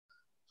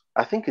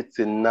I think it's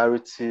a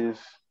narrative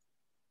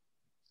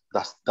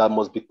that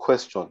must be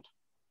questioned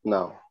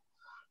now,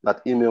 that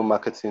email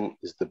marketing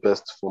is the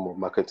best form of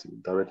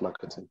marketing, direct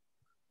marketing.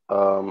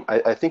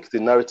 I think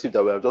the narrative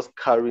that we are just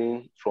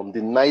carrying from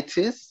the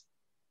 90s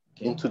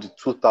into the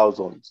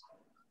 2000s,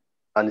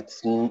 and it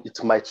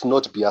might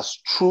not be as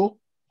true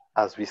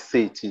as we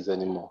say it is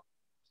anymore.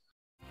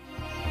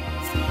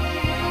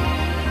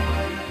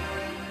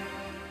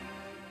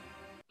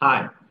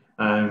 Hi,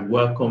 and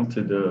welcome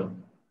to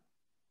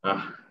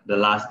the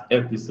last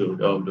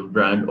episode of the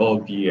Brand All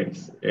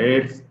BS.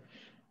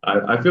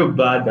 I feel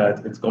bad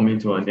that it's coming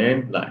to an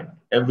end. Like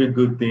every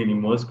good thing, it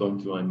must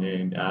come to an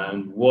end.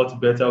 And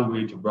what better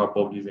way to wrap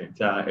up this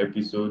entire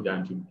episode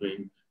than to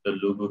bring the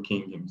logo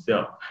king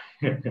himself?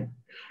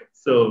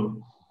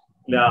 So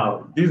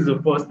now, this is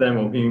the first time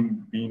of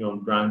him being on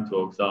Brand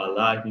Talk, so I'll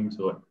allow him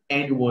to,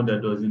 anyone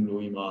that doesn't know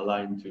him, I'll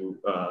allow him to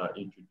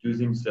introduce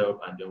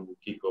himself, and then we'll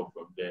kick off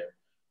from there.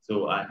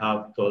 So I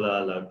have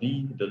Tola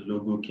Alabi, the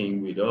logo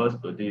king, with us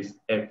for this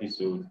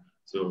episode.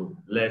 So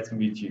let's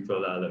meet you,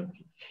 Tola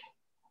Alabi.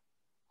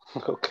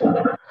 Okay.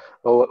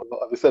 Well,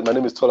 as I said, my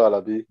name is Tola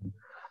Alabi,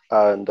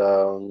 and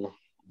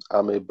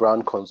I'm a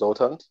brand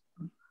consultant.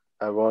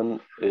 I run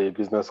a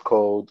business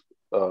called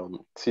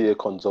TA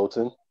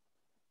Consulting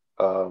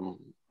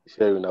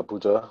here in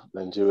Abuja,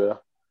 Nigeria.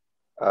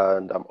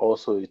 And I'm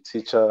also a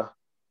teacher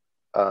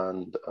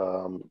and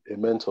a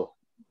mentor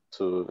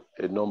to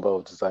a number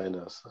of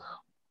designers.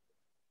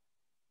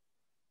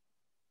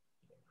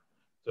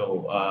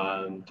 So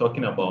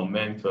talking about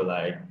mentor,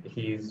 like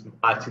he's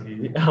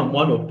actually, I'm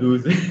one of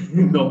those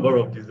number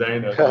of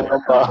designers.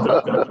 I'm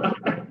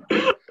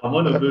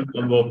one of those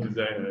number of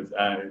designers,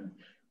 and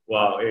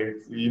wow,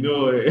 it's,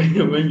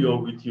 when you're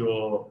with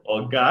your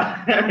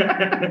guy,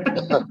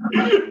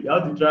 you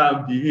have to try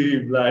and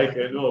behave like,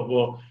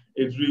 but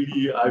it's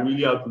really, I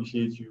really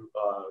appreciate you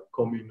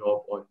coming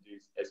up on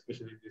this,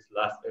 especially this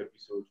last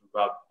episode to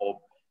wrap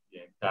up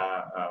the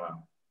entire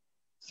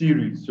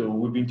series. So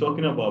we've been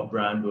talking about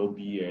brand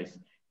OBS.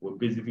 We're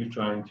basically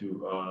trying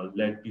to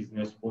let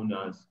business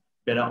owners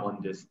better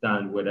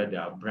understand whether they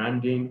are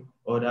branding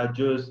or they're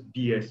just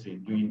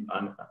BSing, doing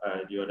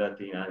the other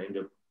thing.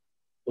 And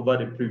over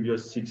the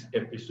previous 6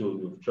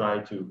 episodes, we've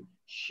tried to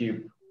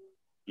shape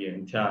the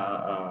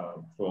entire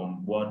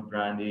from what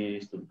brand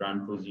is to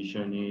brand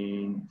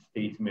positioning,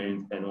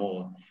 statements, and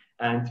all.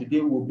 And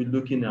today we'll be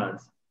looking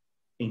at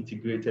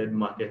integrated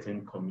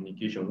marketing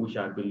communication, which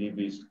I believe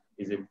is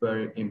a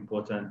very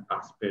important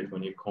aspect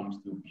when it comes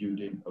to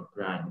building a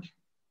brand.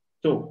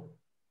 So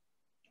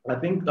I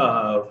think,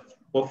 but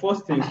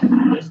first things,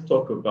 let's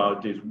talk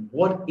about this.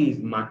 What is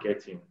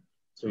marketing?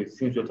 So it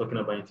seems you're talking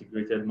about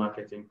integrated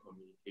marketing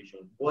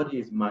communication. What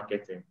is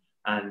marketing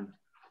and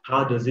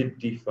how does it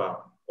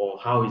differ, or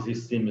how is it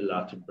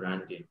similar to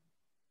branding?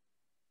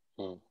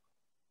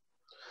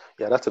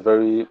 Yeah, that's a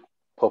very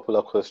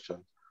popular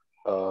question,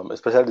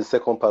 especially the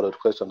second part of the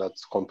question that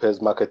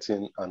compares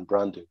marketing and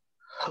branding.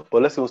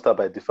 But let's even start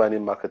by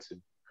defining marketing.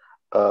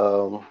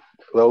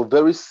 Well,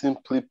 very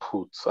simply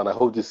put, and I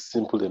hope this is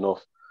simple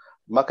enough,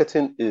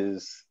 marketing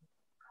is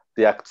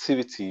the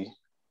activity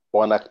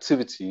or an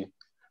activity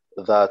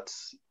that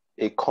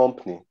a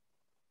company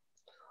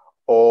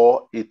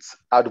or its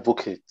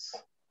advocates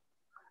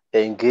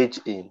engage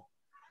in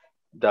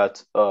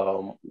that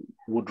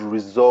would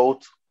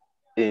result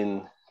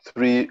in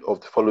 3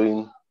 of the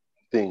following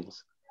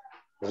things: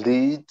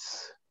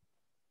 leads,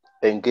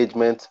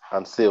 engagement,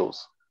 and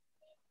sales.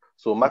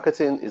 So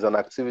marketing is an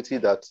activity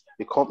that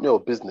a company or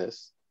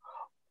business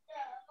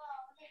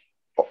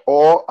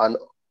or a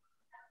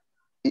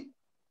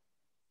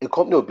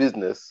company or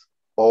business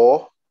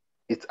or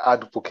its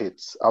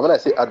advocates. And when I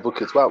say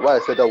advocates, why I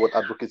said that word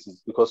advocates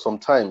is because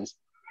sometimes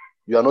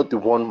you are not the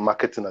one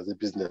marketing as a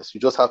business.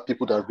 You just have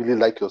people that really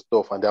like your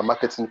stuff and they're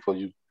marketing for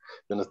you.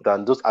 You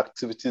understand? Those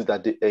activities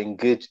that they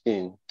engage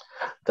in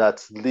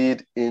that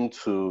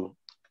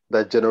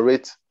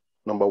generate,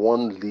 number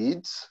 1,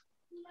 leads,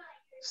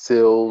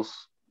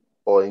 sales,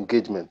 or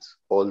engagement,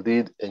 or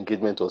lead,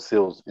 engagement, or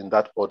sales, in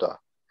that order.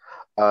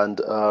 And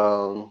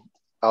I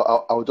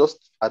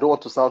don't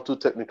want to sound too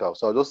technical,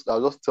 so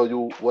I'll just tell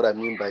you what I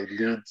mean by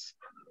leads,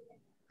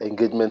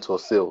 engagement, or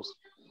sales,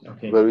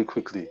 very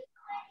quickly.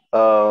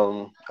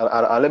 And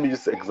let me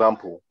use an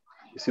example.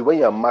 You see, when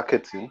you're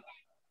marketing,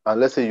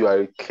 and let's say you are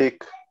a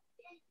cake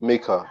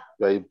maker,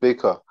 you're a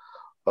baker,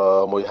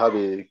 or you have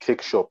a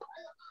cake shop,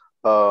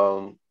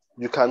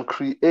 you can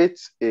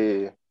create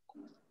a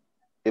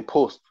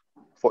post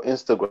for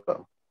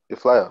Instagram, a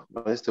flyer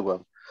on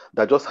Instagram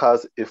that just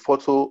has a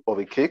photo of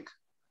a cake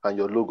and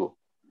your logo.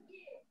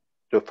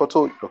 The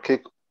photo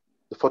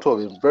of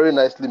a very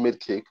nicely made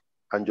cake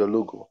and your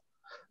logo.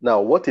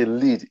 Now, what a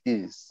lead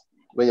is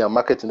when you're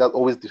marketing, that's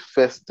always the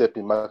first step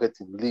in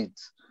marketing,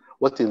 leads.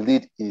 What a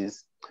lead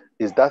is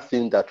that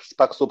thing that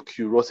sparks up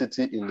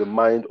curiosity in the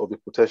mind of a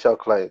potential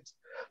client.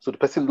 So the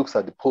person looks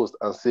at the post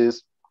and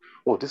says,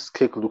 oh, this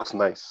cake looks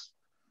nice.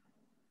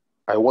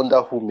 I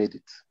wonder who made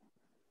it.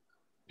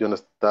 You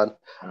understand?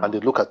 And they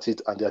look at it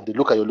and they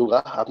look at your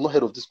logo. I've not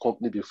heard of this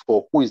company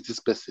before. Who is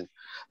this person?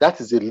 That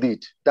is a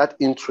lead. That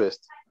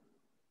interest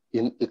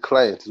in a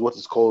client is what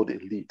is called a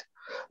lead.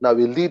 Now, a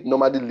lead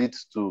normally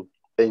leads to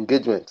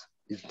engagement.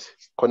 It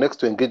connects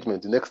to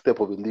engagement. The next step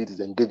of a lead is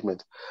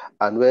engagement.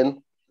 And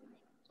when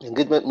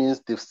engagement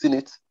means they've seen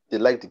it, they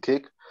like the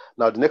cake.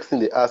 Now, the next thing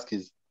they ask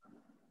is,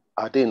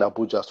 are they in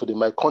Abuja? So they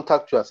might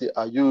contact you and say,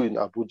 are you in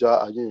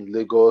Abuja? Are you in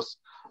Lagos?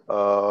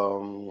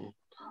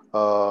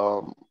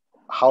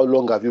 How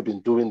long have you been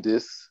doing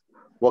this?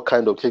 What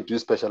kind of cake do you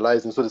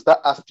specialize in? So they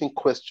start asking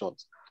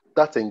questions.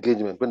 That's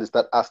engagement, when they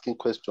start asking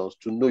questions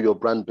to know your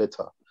brand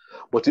better.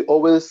 But it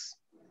always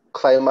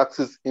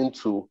climaxes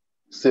into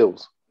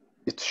sales.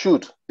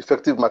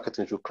 Effective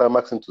marketing should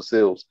climax into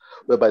sales,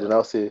 whereby they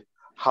now say,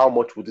 how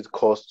much would it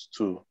cost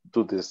to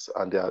do this?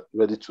 And they are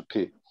ready to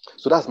pay.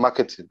 So that's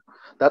marketing.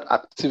 That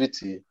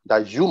activity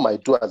that you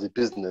might do as a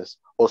business,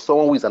 or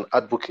someone who is an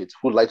advocate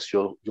who likes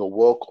your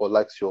work or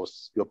likes your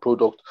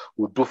product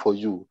will do for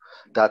you,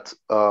 that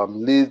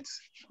leads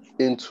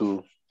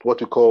into what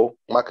we call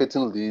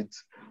marketing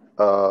leads,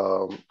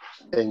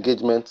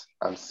 engagement,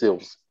 and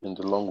sales in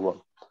the long run.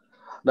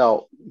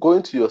 Now,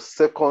 going to your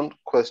second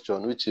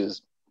question, which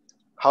is,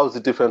 how is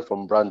it different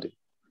from branding?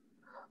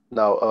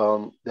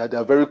 Now, they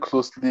are very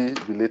closely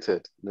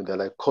related. They're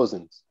like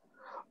cousins.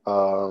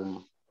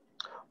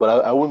 But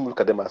I wouldn't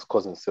look at them as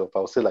cousins. I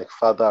would say like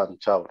father and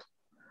child.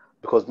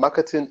 Because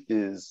marketing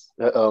is,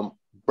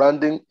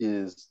 branding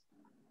is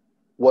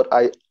what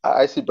I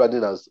see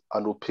branding as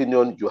an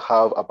opinion you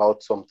have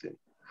about something.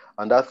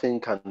 And that thing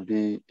can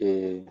be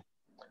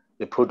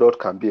a product,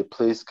 can be a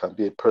place, can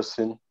be a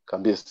person,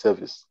 can be a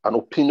service. An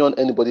opinion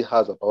anybody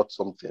has about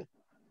something,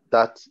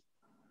 that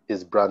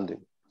is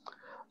branding.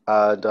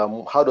 And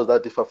how does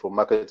that differ from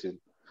marketing?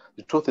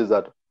 The truth is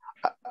that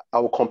I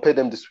will compare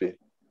them this way.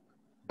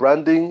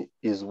 Branding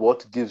is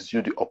what gives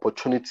you the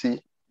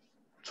opportunity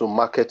to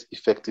market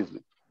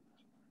effectively.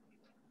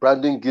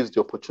 Branding gives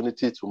the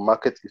opportunity to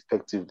market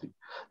effectively.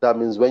 That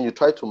means when you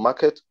try to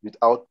market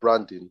without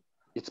branding,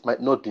 it might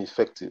not be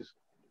effective.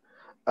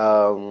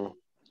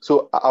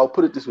 So I'll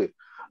put it this way.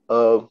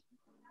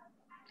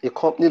 A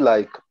company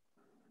like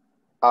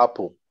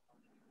Apple,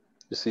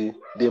 you see,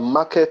 they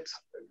market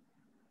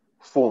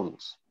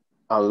phones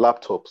and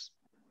laptops,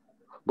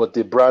 but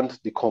they brand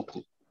the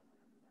company.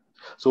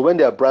 So when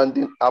they are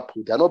branding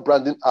Apple, they are not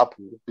branding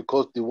Apple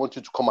because they want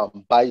you to come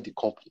and buy the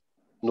company.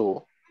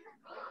 No.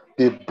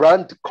 They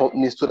brand the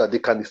company so that they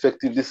can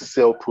effectively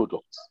sell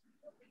products.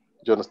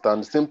 Do you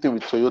understand? The same thing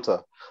with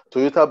Toyota.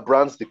 Toyota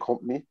brands the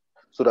company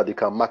so that they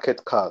can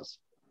market cars.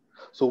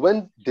 So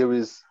when there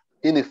is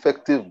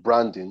ineffective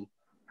branding,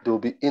 there will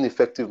be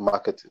ineffective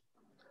marketing.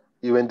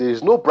 When there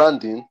is no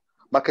branding,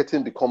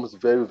 marketing becomes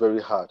very,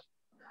 very hard.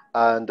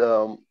 And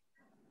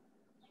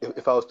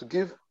if I was to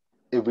give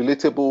a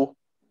relatable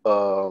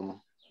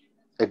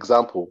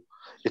example,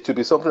 it would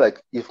be something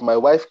like if my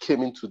wife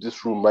came into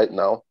this room right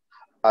now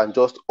and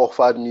just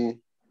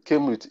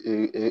came with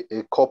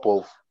a cup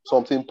of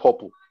something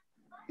purple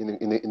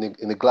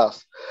in a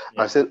glass,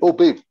 and said, "Oh,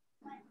 babe,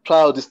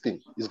 try out this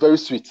thing. It's very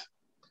sweet."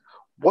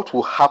 What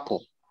will happen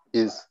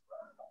is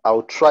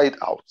I'll try it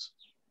out.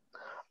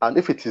 And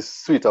if it is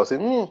sweet, I'll say,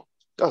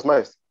 that's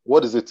nice.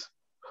 What is it?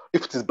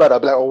 If it is bad, I'll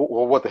be like,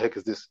 oh, what the heck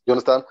is this? You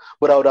understand?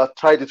 But I would have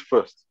tried it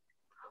first,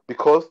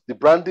 because the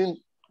branding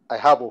I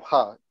have of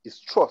her is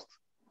trust.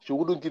 She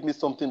wouldn't give me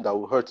something that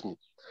will hurt me.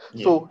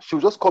 Yeah. So she'll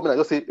just come in and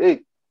just say, "Hey,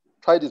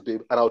 try this,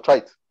 babe," and I'll try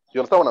it.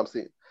 You understand what I'm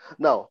saying?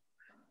 Now,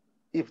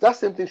 if that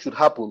same thing should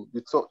happen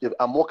if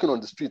I'm walking on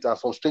the street and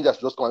some strangers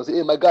should just come and say,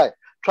 "Hey, my guy,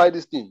 try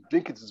this thing.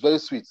 Drink it. It's very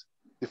sweet."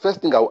 The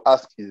first thing I will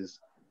ask is,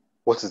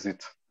 what is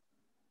it?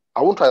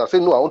 I won't try. I'll say,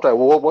 "No, I won't try."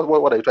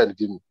 What are you trying to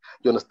give me?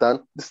 You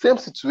understand? The same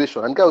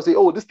situation. And the guy will say,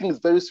 "Oh, this thing is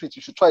very sweet.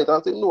 You should try it." And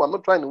I'll say, "No, I'm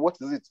not trying it. What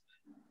is it?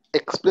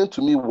 Explain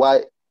to me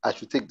why I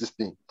should take this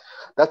thing."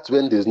 That's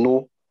when there's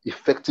no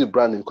effective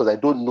branding, because I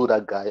don't know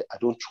that guy. I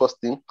don't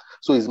trust him.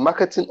 So his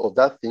marketing of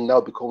that thing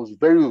now becomes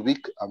very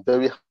weak and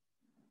very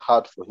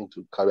hard for him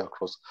to carry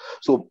across.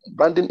 So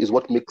branding is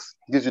what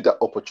gives you that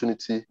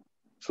opportunity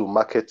to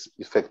market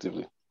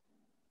effectively.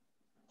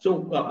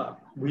 So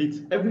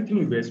with everything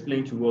you've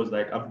explained to us,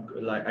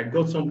 I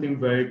got something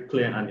very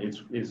clear, and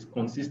it's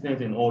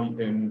consistent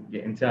in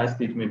the entire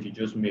statement you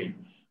just made.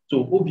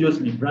 So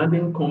obviously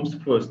branding comes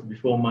first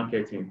before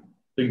marketing.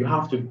 So you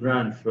have to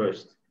brand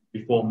first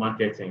before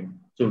marketing.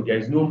 So there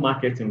is no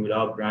marketing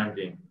without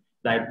branding.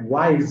 Like,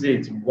 why is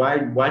it?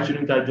 Why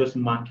shouldn't I just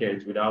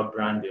market without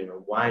branding? Or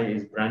why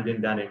is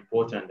branding that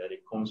important that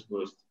it comes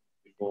first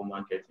before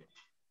marketing?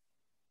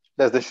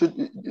 Yes, they should.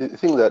 I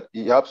think that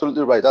you're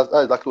absolutely right. That's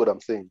exactly what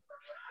I'm saying.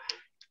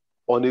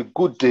 On a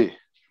good day,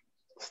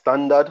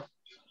 standard,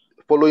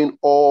 following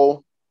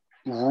all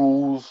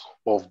rules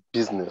of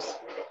business,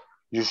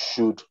 you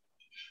should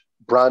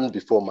brand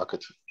before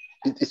marketing.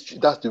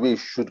 That's the way it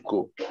should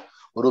go.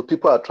 Although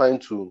people are trying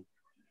to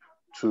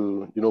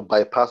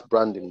bypass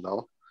branding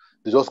now,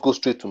 they just go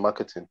straight to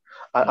marketing.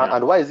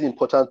 And why is it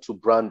important to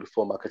brand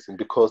before marketing?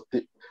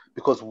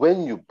 Because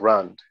when you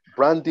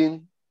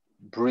branding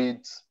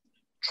breeds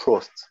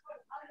trust.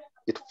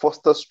 It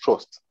fosters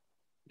trust.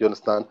 You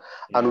understand?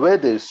 Yeah. And where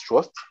there is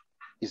trust,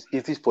 it's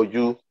easy for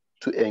you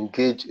to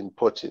engage in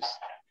purchase.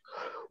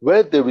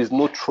 Where there is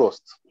no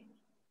trust,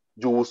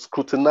 you will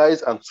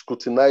scrutinize and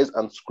scrutinize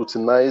and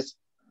scrutinize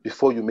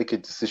before you make a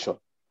decision.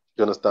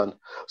 You understand?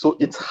 So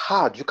it's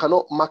hard. You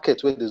cannot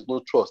market where there's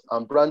no trust.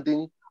 And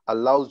branding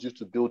allows you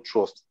to build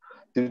trust.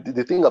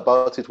 The thing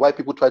about it, why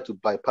people try to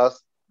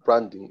bypass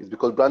branding is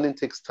because branding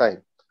takes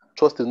time.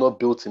 Trust is not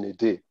built in a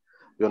day.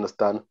 You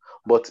understand?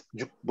 But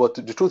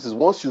the truth is,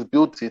 once you've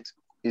built it,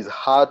 it's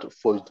hard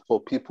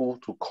for people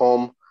to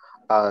come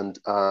and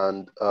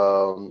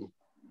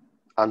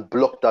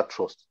block that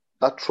trust.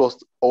 That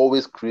trust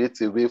always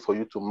creates a way for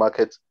you to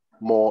market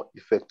more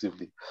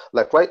effectively.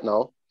 Like right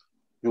now,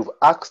 you've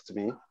asked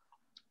me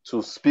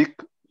to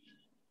speak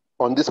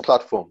on this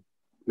platform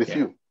with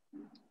you.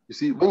 You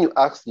see, when you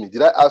asked me,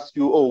 did I ask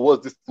you, oh,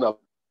 what's this thing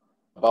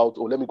about?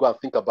 Oh, let me go and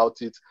think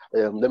about it.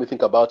 Let me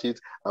think about it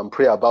and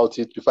pray about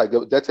it before I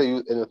get. Did I tell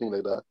you anything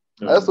like that?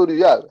 Mm-hmm. I just told you,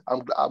 yeah,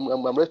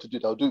 I'm ready to do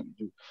it. I'll do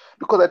it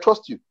because I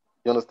trust you.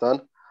 You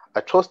understand?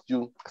 I trust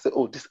you. I said,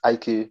 oh, this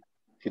IK,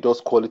 he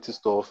does quality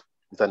stuff.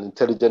 He's an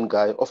intelligent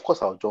guy. Of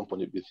course, I'll jump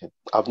on it with him.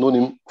 I've known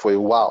him for a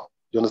while.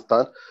 You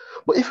understand?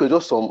 But if you're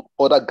just some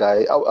other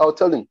guy, I'll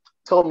tell him,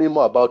 tell me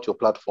more about your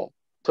platform.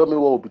 Tell me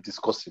what we'll be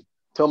discussing.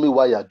 Tell me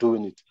why you're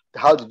doing it.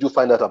 How did you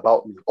find out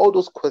about me? All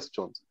those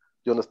questions.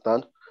 You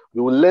understand?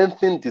 We will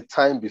lengthen the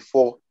time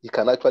before he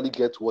can actually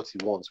get what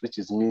he wants, which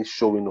is me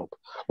showing up.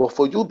 But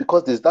for you,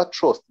 because there's that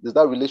trust, there's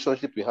that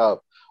relationship we have,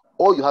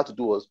 all you had to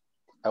do was,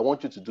 I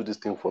want you to do this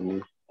thing for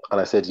me.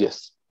 And I said,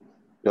 yes.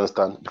 You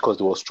understand? Because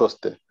there was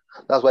trust there.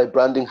 That's why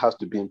branding has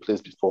to be in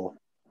place before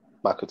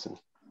marketing.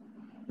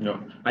 No,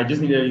 I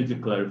just needed you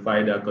to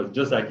clarify that, because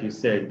just like you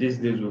said, these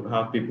days we'll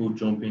have people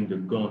jumping the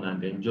gun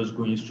and then just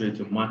going straight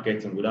to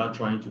marketing without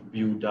trying to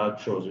build that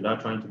trust,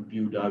 without trying to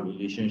build that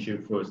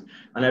relationship first.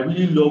 And I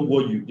really love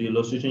the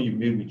illustration you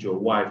made with your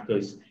wife,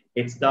 because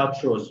it's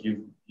that trust.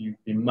 You've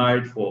been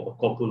married for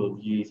a couple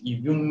of years.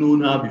 You've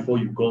known her before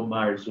you got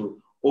married. So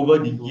over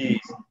the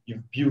years,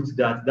 you've built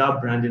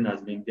that branding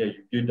has been there.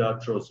 You build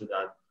that trust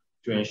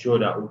to ensure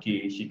that,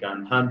 okay, she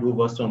can hand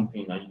over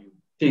something and you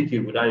take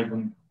it without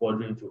even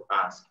bothering to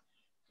ask.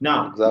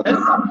 Now, exactly.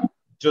 Let's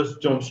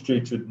just jump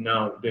straight to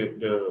now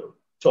the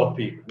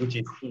topic, which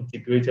is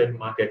integrated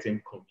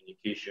marketing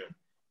communication.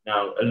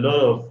 Now, a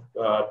lot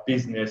of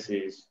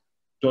businesses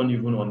don't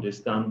even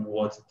understand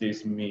what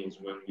this means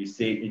when we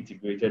say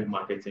integrated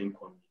marketing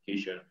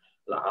communication.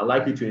 I'd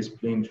like you to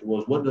explain to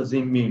us, what does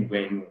it mean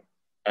when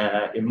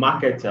a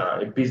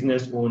marketer, a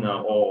business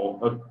owner,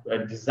 or a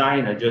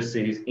designer just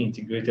says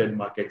integrated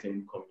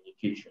marketing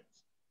communications?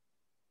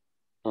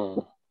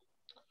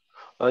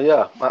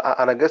 Yeah,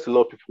 and I guess a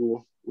lot of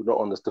people would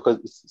not understand because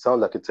it sounds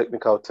like a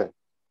technical term.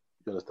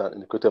 You understand?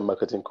 Integrated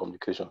marketing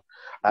communication.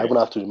 I even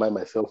have to remind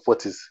myself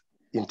what is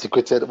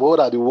integrated. What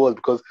are the words?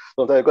 Because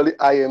sometimes I call it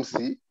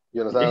IMC.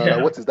 You understand? Yeah.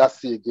 Like, what is that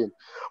C again?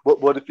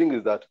 But the thing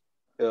is that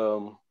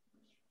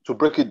to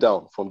break it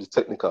down from the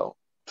technical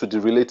to the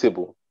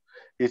relatable,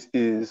 it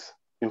is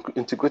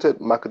integrated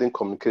marketing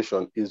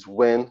communication is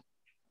when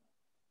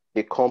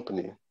a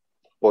company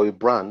or a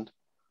brand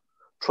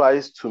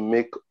tries to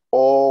make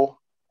all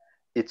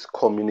its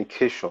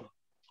communication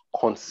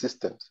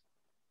consistent.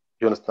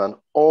 You understand?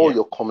 All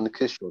your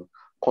communication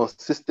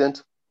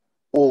consistent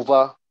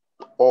over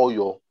all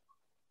your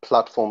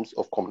platforms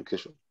of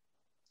communication.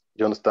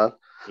 You understand?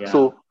 Yeah.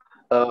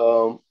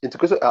 So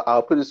integration,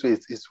 I'll put it this way,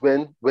 is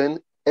when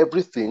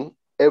every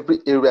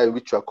area in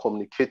which you are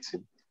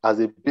communicating as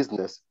a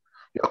business,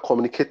 you are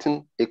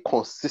communicating a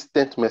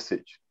consistent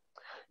message.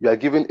 You are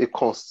giving a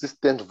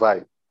consistent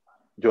vibe.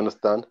 You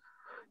understand?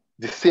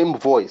 The same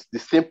voice, the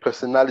same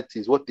personality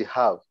is what they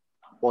have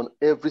on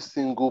every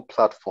single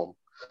platform.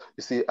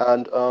 You see,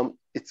 and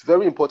it's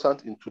very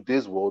important in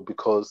today's world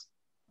because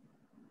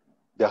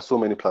there are so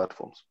many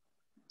platforms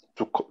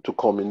to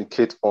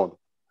communicate on.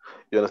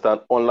 You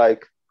understand?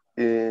 Unlike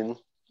even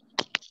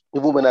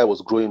when I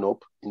was growing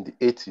up in the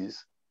 80s,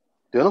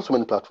 there were not so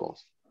many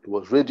platforms. It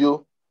was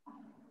radio,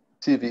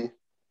 TV,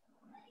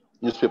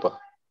 newspaper.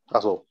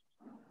 That's all.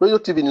 Radio,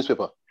 TV,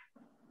 newspaper.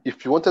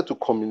 If you wanted to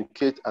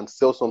communicate and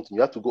sell something,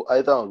 you have to go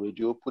either on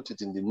radio, put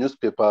it in the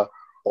newspaper,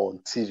 or on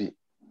TV.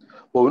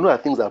 But we know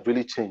that things have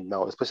really changed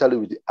now, especially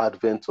with the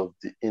advent of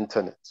the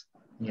internet.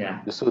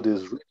 Yeah. So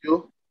there's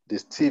radio,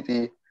 there's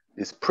TV,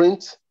 there's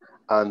print,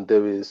 and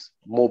there is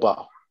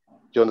mobile.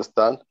 Do you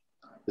understand?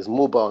 There's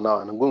mobile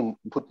now, and I'm going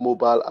to put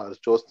mobile as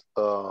just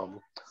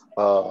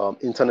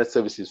internet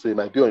services. So it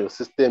might be on your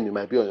system, it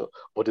might be on your,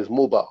 but there's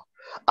mobile.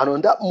 And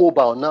on that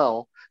mobile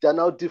now, there are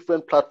now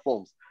different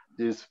platforms.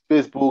 There's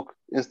Facebook,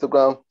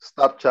 Instagram,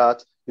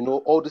 Snapchat,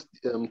 all this,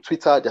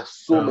 Twitter, there's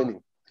so many.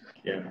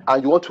 Yeah.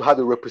 And you want to have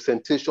a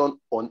representation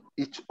on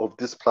each of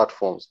these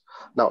platforms.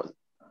 Now,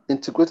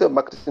 integrated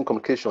marketing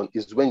communication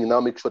is when you now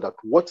make sure that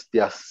what they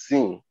are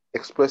seeing,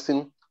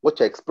 what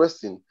you're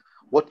expressing,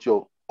 what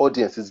your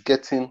audience is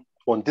getting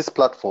on this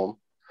platform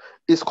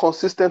is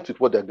consistent with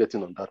what they're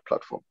getting on that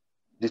platform.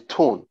 the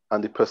tone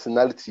and the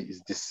personality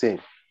is the same.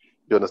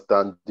 You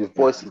understand? The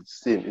voice is the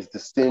same. It's the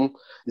same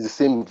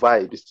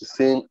vibe. It's the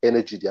same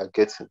energy they are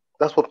getting.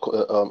 That's what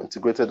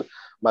integrated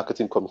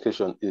marketing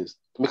communication is.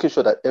 Making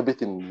sure that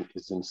everything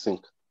is in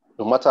sync,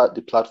 no matter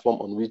the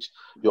platform on which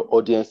your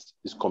audience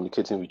is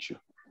communicating with you.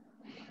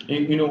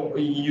 You know,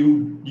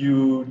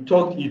 you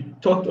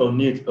talked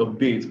on it a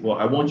bit, but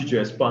I want you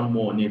to expand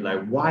more on it.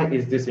 Like, why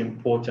is this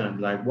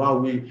important? Like,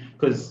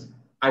 because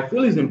I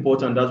feel it's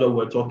important. That's why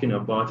we're talking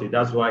about it.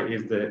 That's why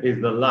it's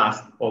the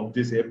last of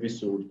this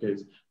episode.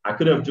 Because I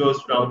could have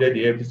just rounded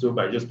the episode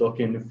by just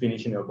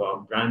finishing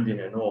about branding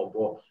and all,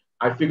 but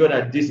I figured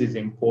that this is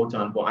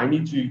important. But I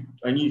need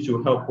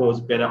to help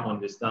us better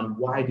understand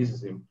why this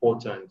is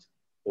important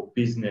for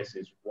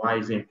businesses. Why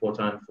is it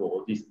important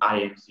for this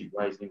IMC?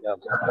 Why is it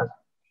important?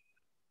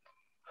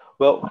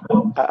 Well,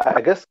 I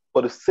guess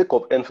for the sake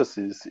of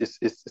emphasis,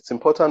 it's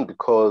important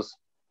because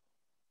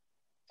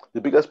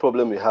the biggest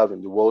problem we have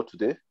in the world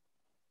today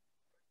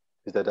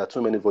is that there are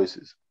too many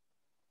voices.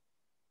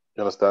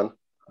 You understand?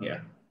 Yeah.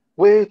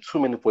 Way too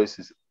many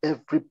voices.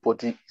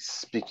 Everybody is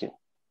speaking.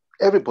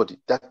 Everybody.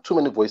 There are too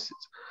many voices.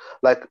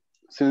 Like,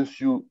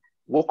 since you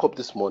woke up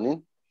this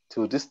morning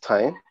till this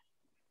time,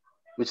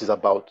 which is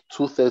about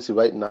 2:30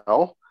 right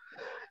now,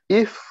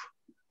 if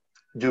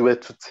you were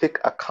to take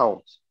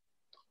account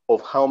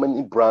of how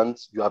many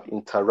brands you have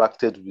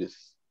interacted with,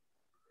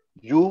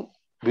 you,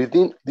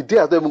 within the day,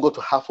 has not even got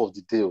to half of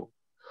the day,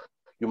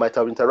 you might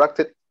have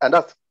interacted, and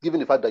that's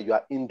given the fact that you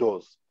are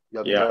indoors, you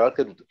have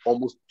interacted with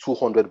almost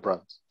 200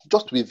 brands,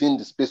 just within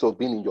the space of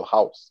being in your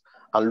house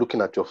and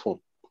looking at your phone.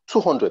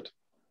 200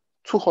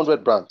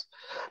 brands.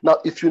 Now,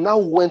 if you now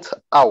went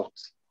out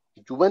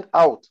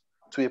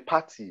to a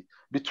party,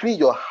 between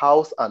your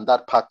house and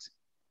that party,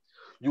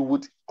 you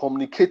would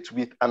communicate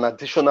with an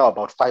additional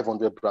about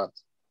 500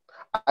 brands.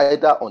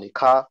 Either on a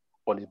car,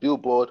 on a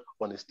billboard,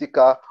 on a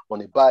sticker,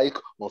 on a bike,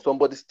 on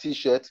somebody's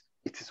t-shirt.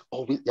 It is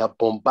always, they are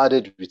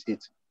bombarded with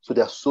it. So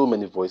there are so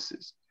many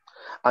voices.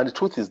 And the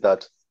truth is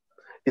that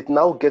it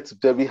now gets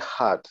very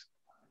hard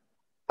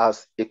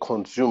as a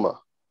consumer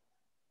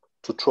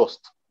to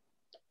trust.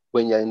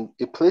 When you're in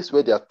a place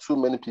where there are too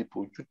many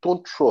people, you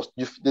don't trust.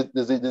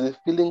 There's a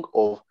feeling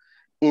of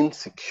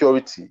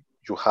insecurity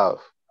you have.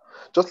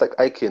 Just like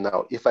IK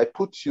now, if I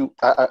put you,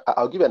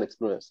 I'll give you an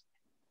experience.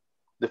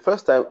 The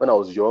first time when I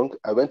was young,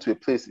 I went to a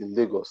place in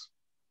Lagos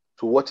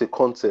to watch a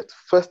concert.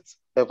 First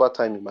ever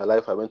time in my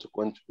life, we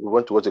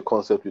went to watch a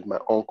concert with my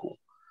uncle.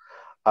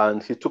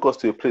 And he took us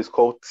to a place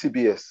called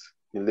TBS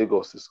in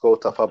Lagos. It's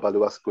called Tafa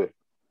Balewa Square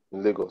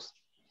in Lagos.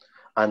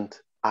 And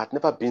I had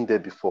never been there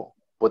before.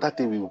 But that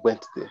day we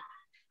went there.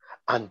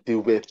 And there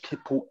were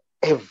people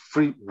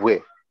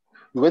everywhere.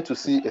 We went to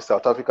see a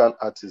South African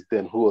artist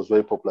then who was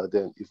very popular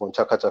then, Yvonne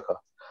Chaka Chaka.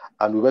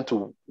 And we went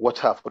to watch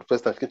her for the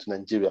first time. She came to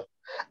Nigeria.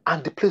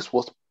 And the place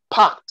was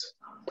packed,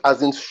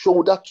 as in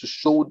shoulder to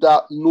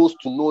shoulder, nose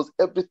to nose.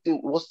 Everything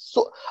was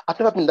so... I've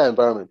never been in that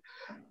environment.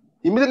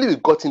 Immediately we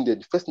got in there,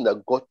 the first thing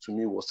that got to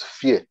me was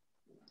fear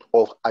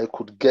of I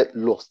could get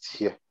lost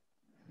here.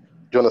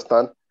 Do you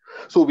understand?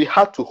 So we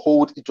had to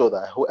hold each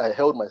other. I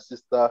held my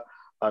sister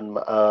and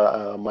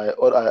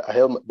I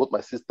held both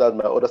my sisters.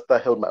 My other sister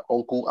held my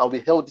uncle, and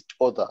we held each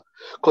other.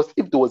 Because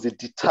if there was a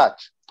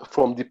detach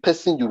from the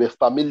person you were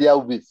familiar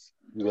with,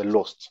 you were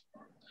lost.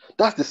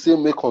 That's the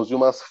same way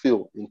consumers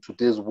feel in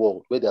today's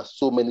world, where there are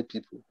so many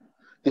people.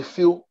 They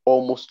feel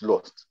almost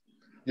lost.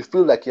 You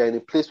feel like you're in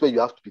a place where you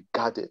have to be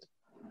guarded.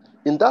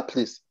 In that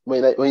place,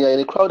 when you're in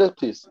a crowded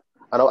place,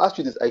 and I'll ask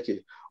you this,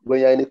 IK,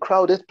 when you're in a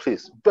crowded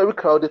place, very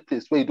crowded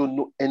place where you don't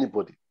know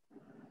anybody,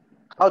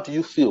 how do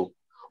you feel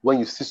when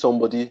you see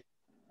somebody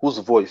whose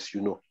voice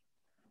you know?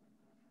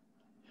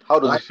 How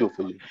does it feel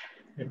for you?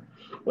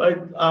 Like,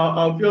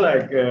 I feel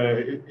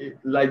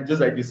like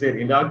just like you said,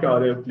 in that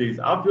crowded place,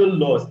 I feel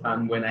lost.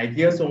 And when I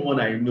hear someone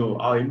I know,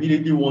 I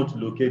immediately want to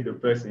locate the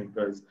person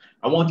because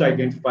I want to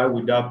identify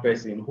with that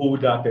person,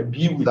 hold that person,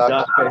 be with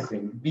that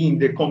person, be in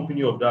the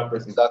company of that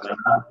person.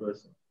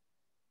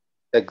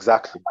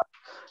 Exactly.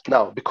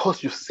 Now,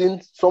 because you've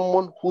seen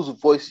someone whose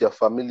voice you're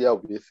familiar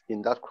with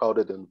in that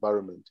crowded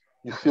environment,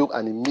 you feel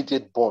an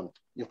immediate bond.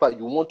 In fact,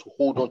 you want to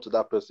hold on to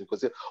that person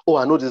because, oh,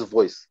 I know this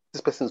voice.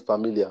 This person is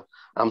familiar.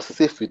 I'm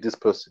safe with this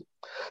person.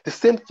 The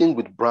same thing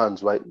with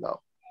brands right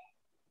now.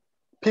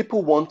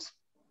 People want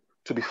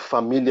to be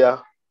familiar.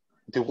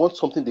 They want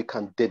something they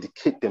can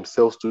dedicate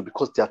themselves to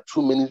because there are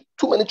too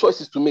many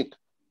choices to make.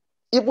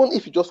 Even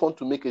if you just want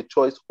to make a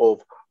choice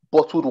of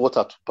bottled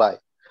water to buy,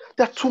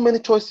 there are too many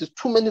choices,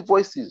 too many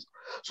voices.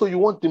 So you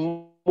want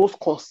the most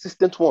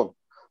consistent one,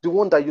 the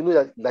one that you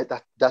know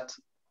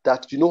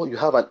that you know you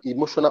have an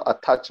emotional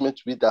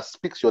attachment with, that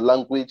speaks your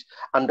language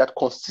and that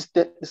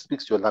consistently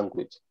speaks your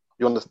language.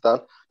 You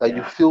understand? That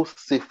you feel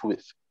safe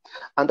with.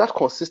 And that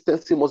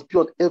consistency must be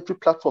on every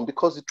platform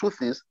because the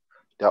truth is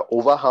there are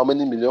over how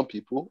many million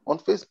people on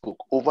Facebook,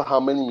 over how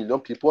many million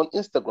people on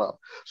Instagram.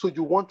 So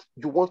you want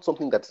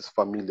something that is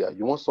familiar.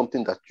 You want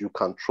something that you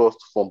can trust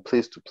from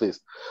place to place.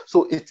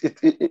 So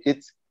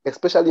it's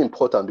especially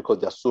important because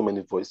there are so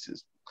many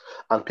voices.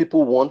 And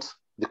people want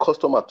The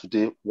customer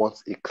today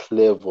wants a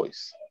clear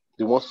voice.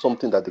 They want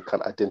something that they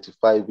can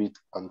identify with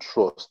and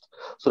trust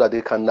so that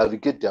they can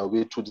navigate their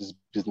way through this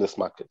business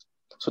market.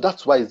 So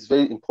that's why it's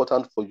very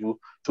important for you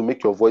to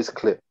make your voice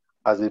clear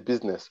as a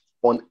business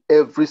on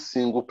every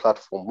single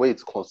platform where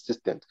it's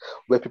consistent,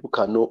 where people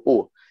can know,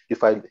 oh,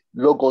 if I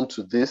log on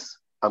to this,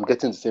 I'm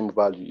getting the same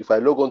value. If I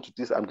log on to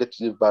this, I'm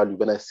getting the value.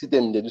 When I see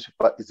them in the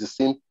newspaper, it's the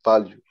same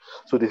value.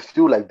 So they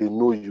feel like they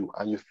know you,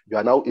 and you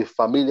are now a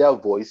familiar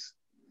voice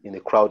in a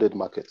crowded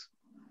market.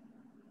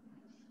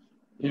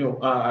 You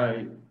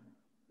know,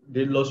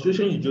 the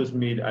illustration you just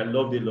made, I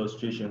love the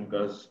illustration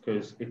because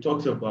it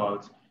talks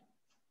about,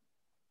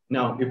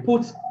 now it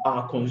puts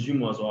our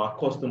consumers or our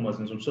customers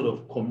in some sort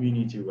of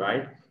community,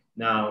 right?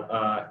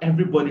 Now,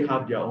 everybody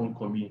have their own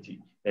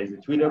community. There's a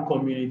Twitter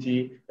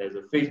community, there's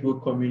a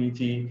Facebook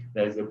community,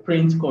 there's a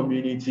print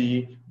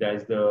community,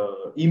 there's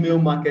the email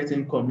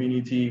marketing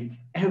community.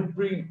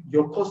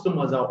 Your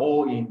customers are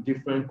all in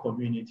different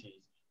communities.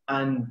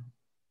 And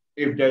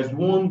if there's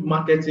one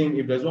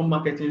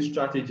marketing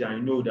strategy I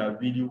know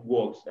that really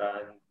works,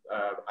 and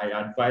I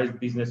advise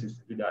businesses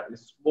to do that,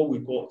 it's what we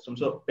call some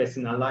sort of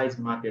personalized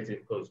marketing,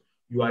 because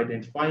you're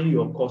identifying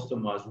your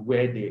customers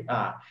where they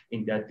are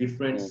in their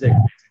different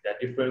segments, in their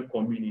different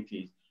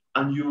communities,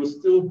 and you're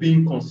still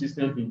being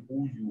consistent with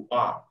who you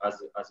are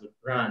as a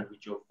brand,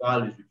 with your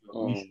values, with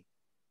your mission,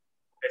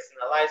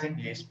 personalizing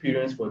the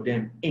experience for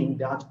them in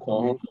that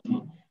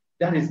community.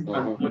 That is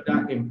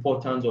another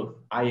importance of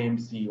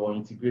IMC, or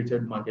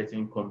integrated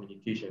marketing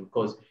communication,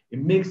 because it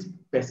makes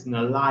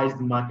personalized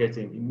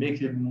marketing, it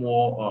makes it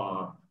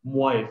more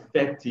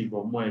effective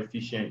or more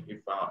efficient,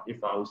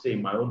 if I would say,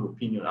 in my own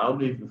opinion. I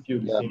don't know if you feel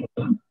the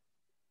same.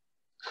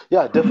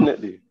 Yeah,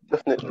 definitely.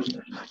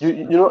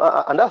 You know,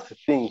 and that's the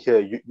thing here.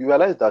 You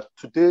realize that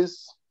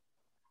today's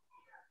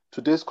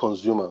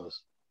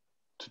consumers,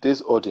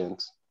 today's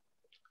audience,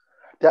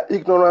 they are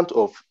ignorant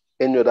of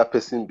any other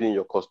person being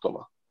your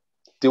customer.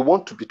 They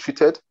want to be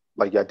treated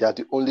like they are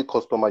the only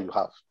customer you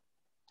have.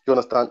 You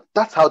understand?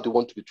 That's how they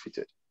want to be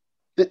treated.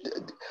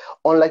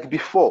 Unlike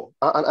before,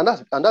 and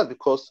that's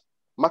because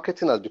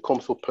marketing has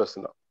become so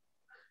personal.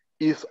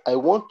 If I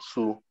want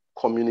to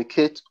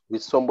communicate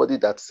with somebody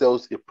that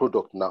sells a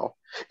product now,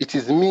 it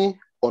is me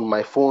on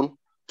my phone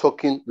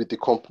talking with the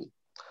company.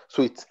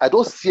 So I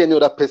don't see any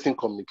other person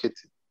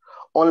communicating.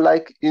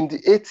 Unlike in the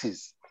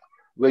 80s,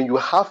 when you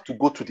have to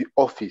go to the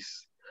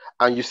office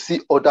and you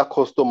see other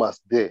customers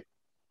there.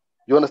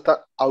 You understand?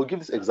 I'll give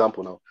this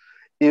example now.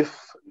 If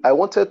I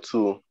wanted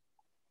to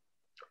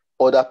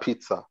order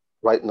pizza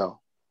right now,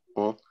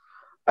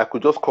 I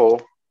could just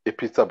call a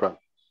pizza brand.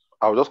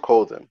 I'll just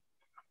call them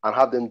and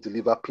have them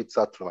deliver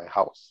pizza to my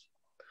house.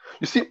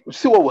 You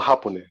see what will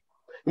happen there?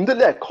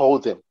 Immediately I call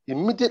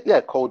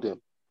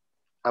them,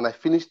 and I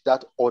finish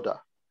that order.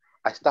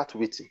 I start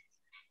waiting.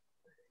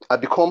 I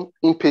become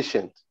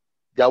impatient.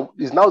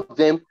 It's now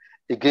them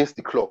against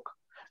the clock.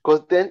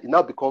 Because then it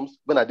now becomes,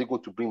 when are they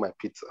going to bring my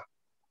pizza?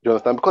 You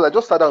understand? Because I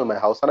just sat down in my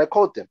house and I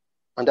called them,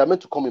 and they're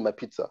meant to come with my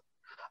pizza.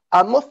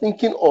 I'm not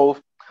thinking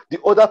of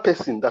the other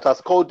person that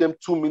has called them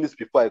 2 minutes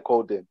before I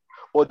called them,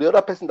 or the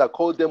other person that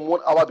called them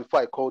 1 hour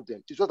before I called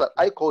them. It's just that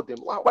I called them.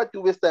 Why do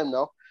you waste time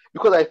now?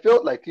 Because I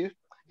felt like,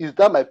 is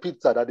that my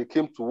pizza that they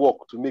came to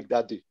work to make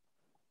that day?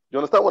 You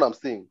understand what I'm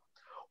saying?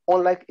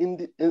 Unlike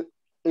in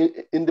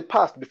the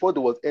past, before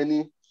there was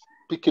any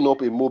picking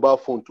up a mobile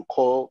phone to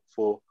call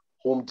for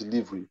home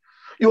delivery,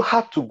 you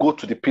had to go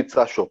to the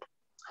pizza shop.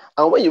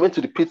 And when you went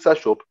to the pizza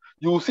shop,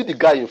 you will see the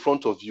guy in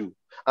front of you,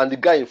 and the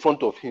guy in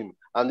front of him,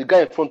 and the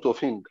guy in front of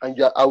him, and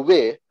you're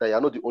aware that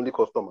you're not the only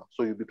customer.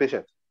 So you'll be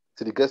patient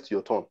till it gets to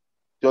your turn.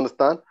 You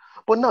understand?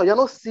 But now you're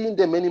not seeing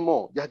them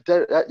anymore.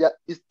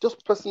 It's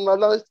just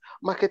personalized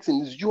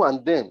marketing. It's you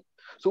and them.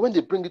 So when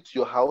they bring it to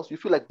your house, you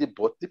feel like they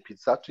bought the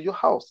pizza to your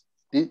house.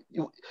 You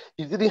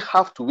didn't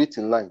have to wait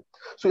in line.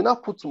 So it now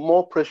puts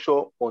more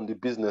pressure on the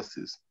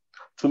businesses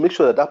to make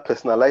sure that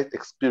personalized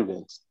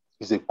experience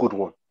is a good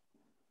one.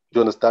 You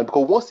understand?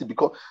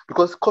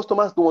 Because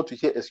customers don't want to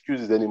hear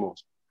excuses anymore.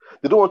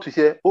 They don't want to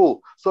hear,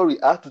 oh,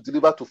 sorry, I have to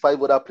deliver to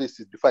 5 other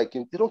places before I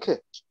came. They don't care,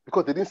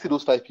 because they didn't see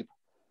those 5 people.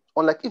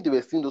 Unlike if they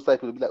were seeing those 5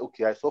 people, they'd be like,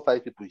 okay, I saw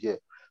 5 people here,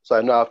 so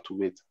I know I have to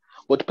wait.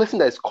 But the person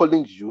that is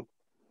calling you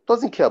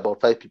doesn't care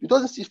about 5 people. It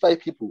doesn't see 5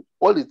 people.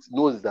 All it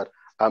knows is that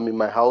I'm in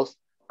my house,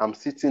 I'm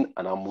sitting,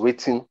 and I'm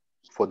waiting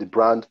for the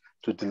brand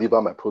to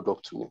deliver my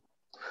product to me.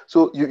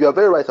 So you are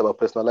very right about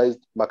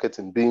personalized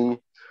marketing being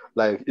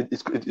like,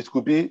 it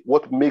could be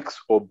what makes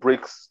or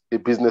breaks a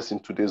business in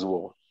today's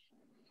world.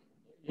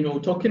 You know,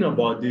 talking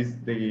about the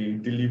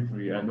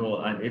delivery and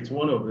all, and it's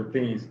one of the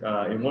things,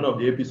 in one of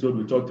the episodes,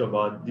 we talked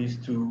about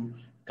these 2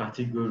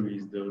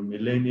 categories, the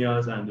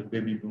millennials and the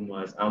baby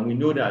boomers. And we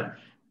know that,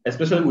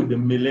 especially with the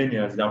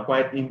millennials, they're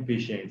quite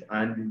impatient.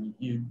 And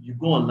you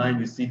go online,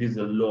 you see this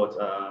a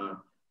lot.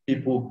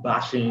 People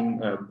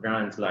bashing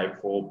brands like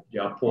for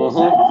their poor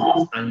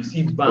services, and you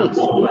see banks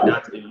suffer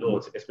that a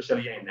lot,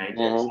 especially here in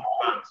Nigeria.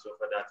 Banks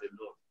suffer that a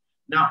lot.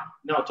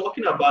 Now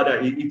talking about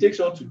that, it takes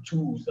on to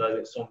tools,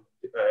 some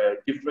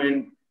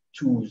different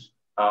tools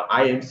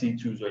IMC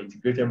tools or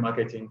integrated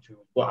marketing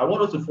tools. But I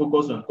want us to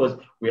focus on, because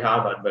we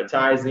have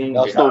advertising.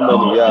 There are so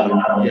many,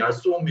 There are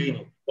so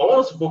many. But I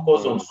want us to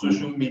focus on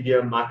social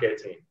media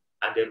marketing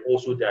and then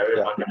also direct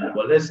marketing.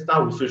 But let's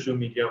start with social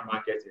media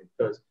marketing,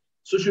 because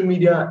social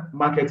media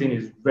marketing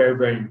is very,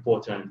 very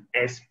important,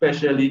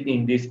 especially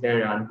in this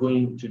area and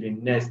going to the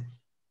next.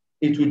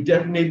 It will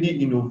definitely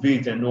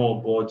innovate and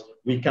all, but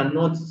we can't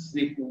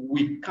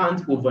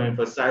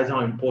overemphasize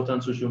how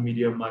important social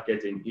media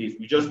marketing is.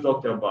 We just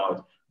talked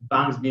about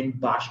banks being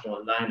bashed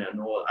online and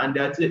all, and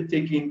they're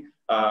taking,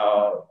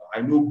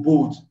 I know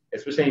boats,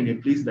 especially in a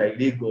place like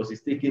Lagos,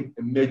 is taking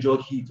a major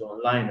hit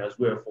online as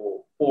well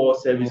for poor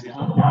services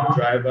from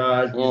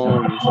drivers,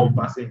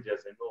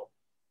 passengers and all.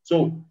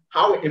 So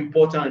how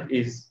important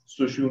is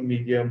social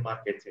media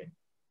marketing?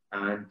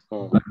 And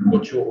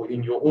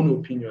in your own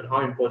opinion,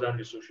 how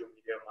important is social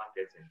media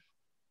marketing?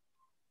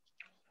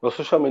 Well,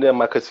 social media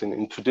marketing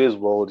in today's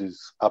world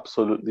is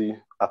absolutely,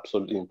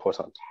 absolutely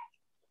important.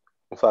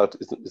 In fact,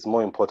 it's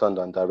more important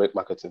than direct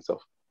marketing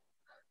itself.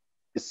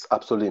 It's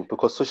absolutely,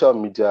 because social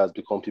media has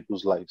become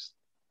people's lives.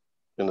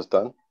 You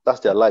understand?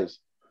 That's their lives.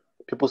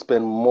 People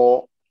spend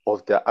more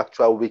of their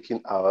actual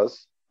waking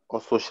hours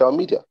on social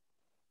media.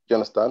 You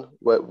understand?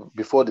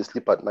 Before they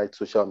sleep at night,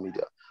 social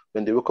media.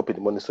 When they wake up in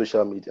the morning,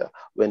 social media.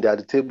 When they're at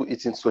the table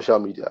eating, social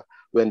media.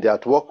 When they're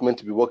at work, meant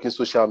to be working,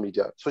 social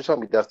media. Social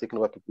media has taken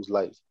over people's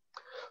lives.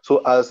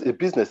 So as a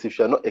business, if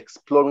you're not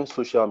exploring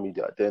social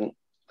media, then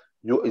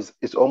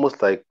it's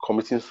almost like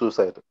committing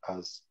suicide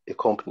as a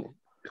company,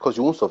 because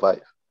you won't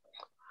survive.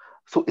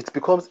 So it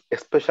becomes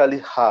especially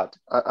hard.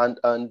 And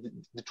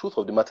the truth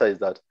of the matter is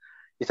that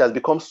it has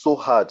become so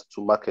hard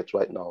to market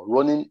right now.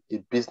 Running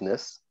a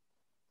business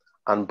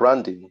and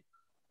branding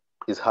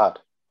is hard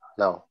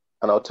now.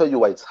 And I'll tell you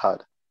why it's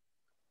hard.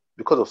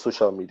 Because of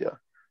social media.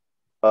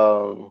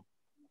 I'll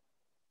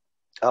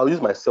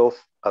use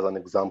myself as an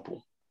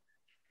example.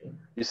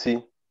 You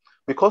see,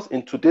 because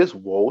in today's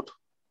world,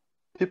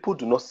 people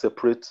do not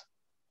separate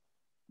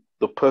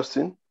the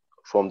person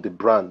from the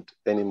brand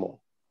anymore.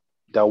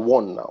 They're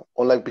one now.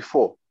 Unlike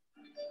before,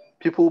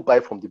 people buy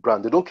from the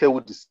brand. They don't care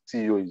who the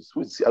CEO is.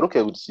 I don't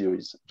care who the CEO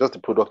is, just the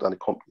product and the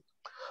company.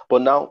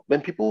 But now,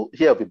 when people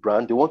hear of a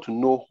brand, they want to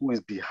know who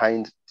is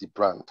behind the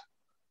brand.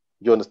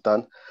 You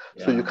understand?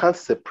 Yeah. So you can't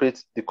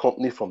separate the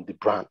company from the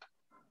brand,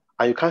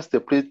 and you can't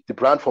separate the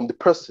brand from the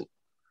person.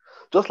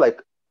 Just like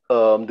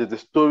the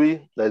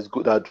story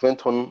that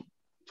went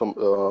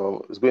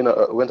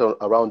on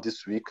around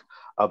this week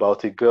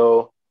about a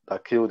girl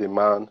that killed a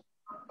man,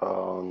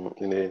 and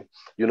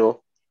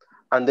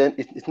then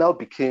it now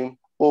became,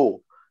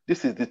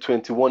 this is the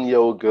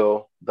 21-year-old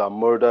girl that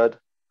murdered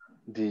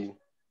the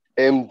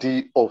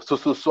MD of so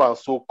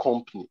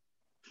company.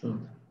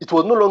 It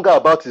was no longer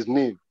about his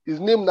name. His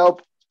name now,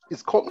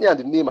 his company and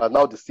the name are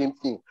now the same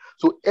thing.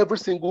 So every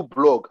single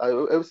blog,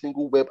 every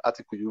single web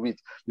article you read,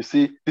 you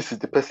see, this is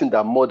the person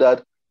that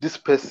murdered this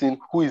person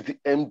who is the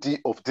MD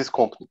of this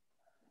company.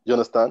 You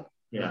understand?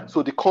 Yeah.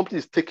 So the company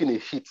is taking a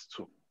hit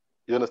too.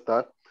 You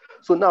understand?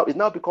 So now it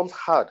now becomes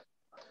hard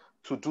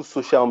to do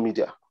social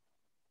media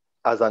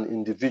as an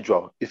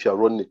individual if you're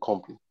running a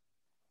company.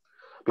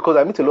 Because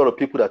I meet a lot of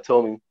people that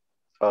tell me,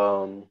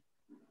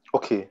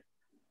 okay,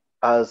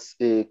 as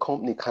a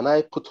company, can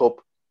I put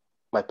up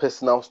my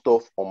personal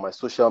stuff on my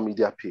social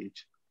media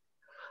page?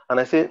 And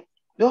I say,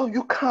 no,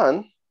 you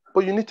can,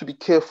 but you need to be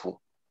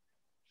careful.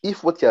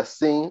 If what you're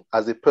saying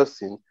as a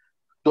person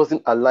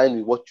doesn't align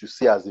with what you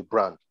say as a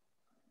brand,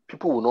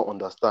 people will not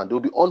understand. They'll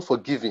be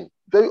unforgiving,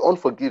 very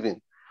unforgiving.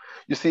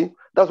 You see,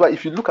 that's why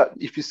if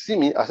you see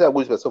me, I say I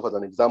will use myself as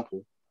an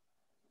example.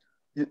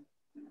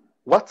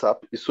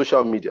 WhatsApp is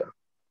social media,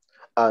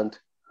 and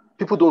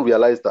people don't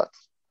realize that.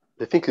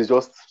 They think it's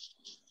just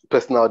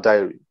personal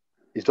diary.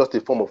 It's just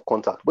a form of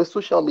contact. But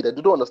social media,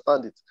 they don't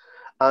understand it.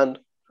 And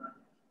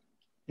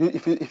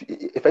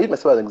if I use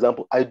myself as an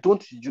example,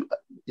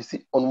 you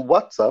see, on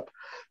WhatsApp,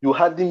 you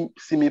hardly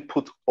see me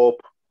put up,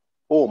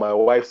 my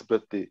wife's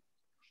birthday,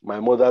 my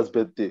mother's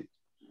birthday,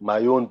 my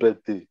own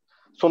birthday.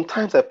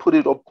 Sometimes I put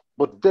it up,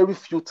 but very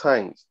few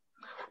times,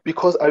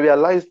 because I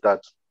realized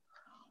that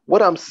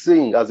what I'm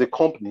saying as a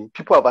company,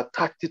 people have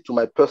attached it to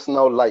my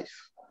personal life.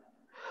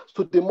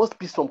 So there must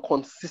be some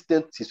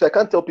consistency. So I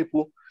can't tell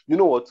people, you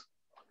know what,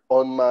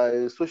 on my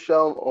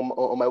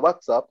on my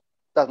WhatsApp,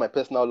 that's my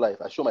personal life.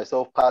 I show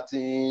myself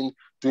partying,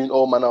 doing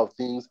all manner of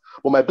things.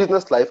 But my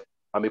business life,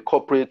 I'm a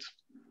corporate,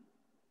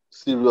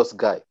 serious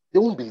guy. They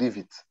won't believe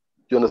it.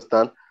 You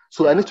understand?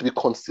 So I need to be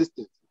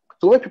consistent.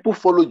 So when people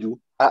follow you,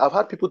 I've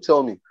had people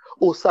tell me,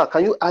 sir,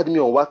 can you add me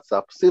on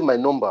WhatsApp, save my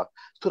number,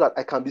 so that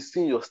I can be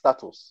seeing your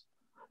status?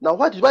 Now,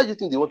 why do you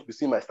think they want to be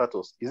seeing my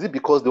status? Is it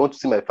because they want to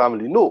see my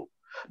family? No,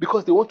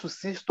 because they want to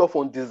see stuff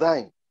on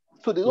design.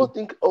 So they don't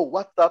think,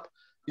 WhatsApp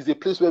is a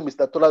place where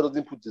Mr. Tola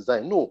doesn't put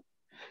design. No.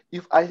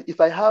 If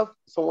I have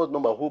someone's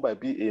number who might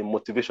be a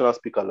motivational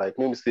speaker, like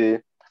maybe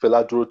say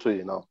Fela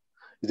Durotoye now,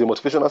 he's a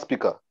motivational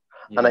speaker,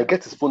 and I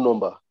get his phone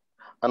number,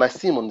 and I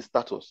see him on the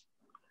status,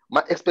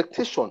 my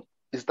expectation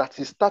is that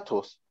his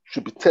status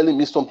should be telling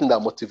me something that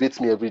motivates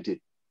me every day.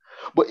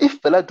 But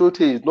if Fela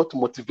Dote is not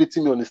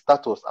motivating me on his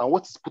status and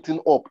what he's putting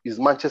up is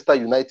Manchester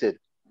United,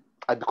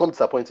 I become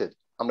disappointed.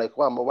 I'm like,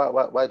 why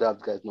do I have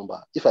this guy's number?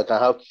 If I can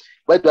have,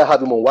 why do I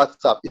have him on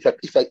WhatsApp?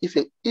 If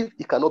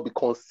he cannot be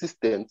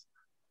consistent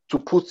to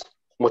put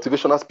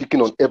motivational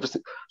speaking on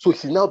everything, so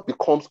he now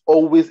becomes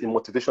always a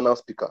motivational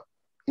speaker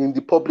in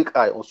the public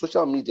eye, on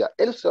social media,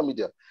 any social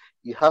media.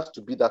 He has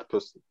to be that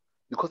person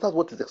because that's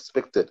what is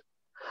expected,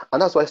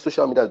 and that's why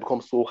social media has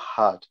become so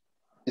hard.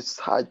 It's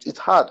hard. It's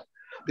hard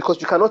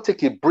because you cannot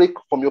take a break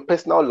from your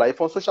personal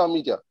life on social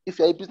media. If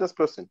you're a business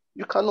person,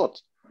 you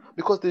cannot,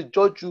 because they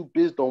judge you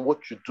based on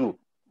what you do.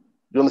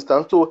 You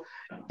understand? So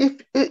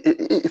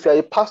if you're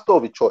a pastor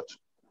of a church,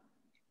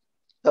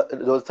 there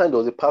was a time there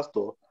was a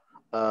pastor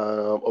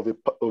of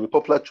a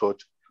popular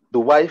church. The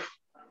wife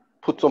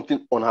put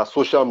something on her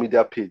social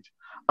media page,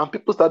 and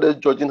people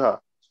started judging her.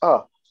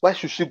 Why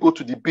should she go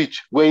to the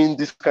beach wearing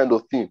this kind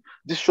of thing?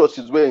 This shirt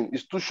she's wearing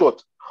is too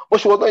short. But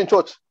she was not in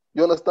church.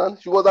 You understand?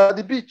 She was at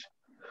the beach.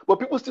 But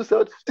people still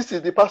said, this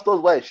is the pastor's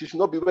wife. She should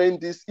not be wearing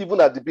this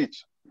even at the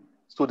beach.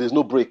 So there's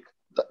no break.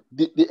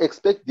 They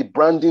expect the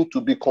branding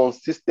to be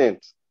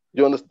consistent.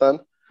 You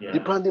understand? Yeah. The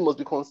branding must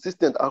be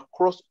consistent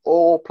across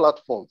all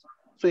platforms.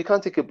 So you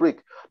can't take a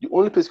break. The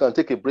only place you can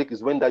take a break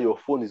is when that your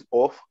phone is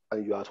off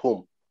and you're at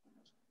home.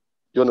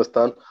 You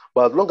understand?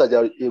 But as long as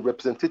you're a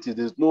representative,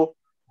 there's no,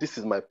 this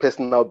is my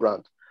personal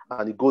brand,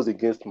 and it goes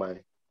against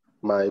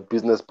my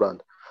business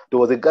brand. There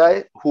was a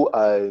guy who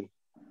I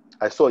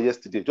saw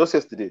just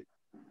yesterday,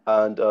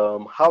 and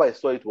how I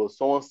saw it was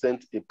someone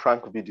sent a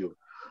prank video.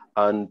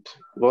 And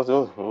it was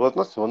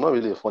not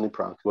really a funny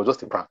prank. It was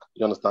just a prank.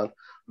 You understand?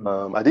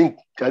 I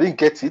didn't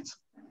get it,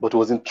 but it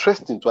was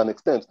interesting to an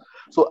extent.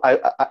 So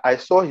I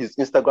saw his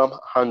Instagram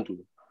handle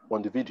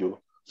on the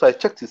video. So I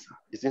checked his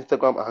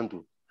Instagram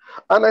handle,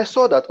 and I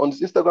saw that on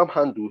his Instagram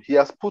handle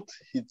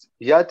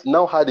he had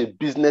now had a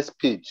business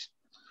page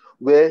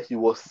where he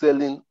was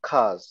selling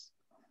cars,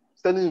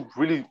 selling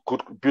really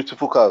good,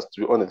 beautiful cars,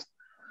 to be honest.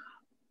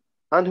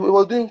 And he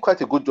was doing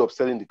quite a good job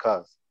selling the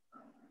cars.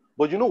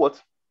 But you know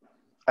what?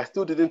 I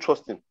still didn't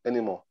trust him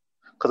anymore.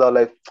 Because I was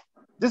like,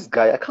 this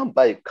guy, I can't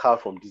buy a car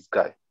from this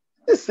guy.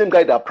 This same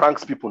guy that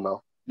pranks people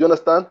now. You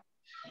understand?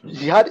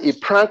 He had a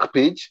prank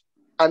page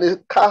and a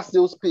car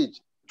sales page.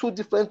 Two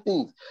different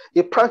things.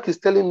 A prank is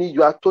telling me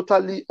you are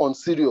totally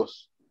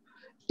unserious.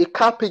 A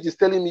car page is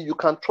telling me you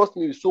can trust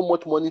me with so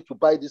much money to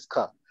buy this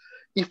car.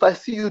 If I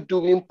see you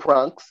doing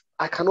pranks,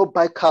 I cannot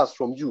buy cars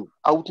from you.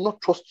 I would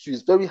not trust you.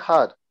 It's very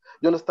hard.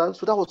 You understand?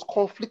 So that was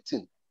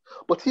conflicting.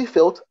 But he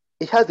felt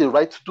he has a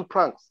right to do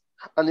pranks.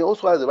 And he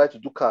also has the right to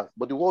do cars,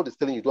 but the world is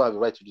telling you don't have the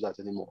right to do that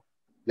anymore.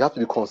 You have to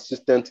be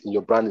consistent in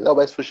your branding. That's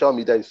why social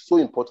media is so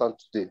important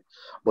today.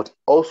 But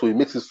also it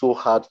makes it so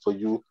hard for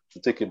you to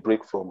take a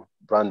break from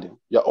branding.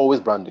 You're always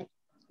branding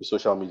with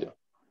social media.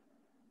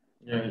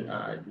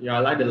 Yeah, I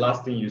like the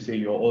last thing you say.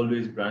 You're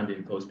always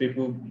branding, because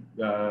people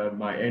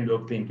might end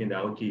up thinking that,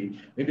 okay,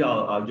 maybe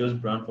I'll just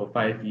brand for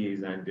 5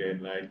 years, and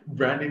then like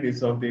branding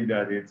is something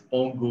that it's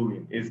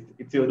ongoing. It's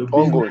till the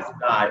business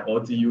die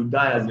or till you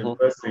die as a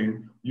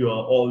person. You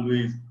are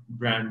always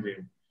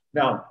branding.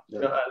 Now,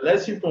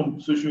 let's see from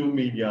social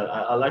media.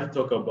 I like to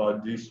talk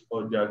about this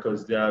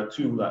because there are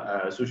two,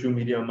 social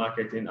media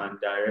marketing and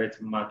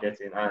direct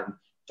marketing. And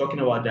talking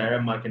about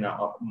direct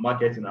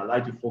marketing, I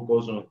like to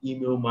focus on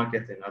email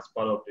marketing as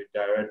part of the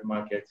direct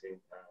marketing.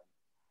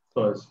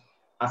 Because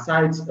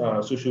aside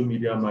social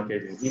media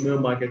marketing, email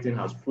marketing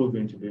has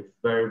proven to be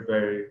very,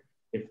 very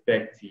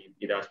effective.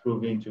 It has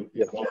proven to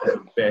be one of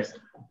the best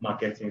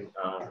marketing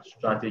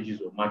strategies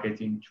or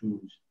marketing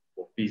tools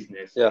for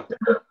business. Yeah.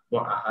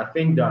 But I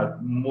think that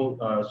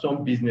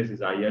some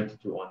businesses are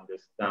yet to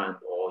understand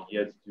or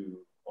yet to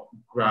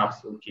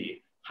grasp,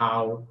 okay,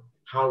 how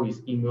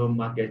is email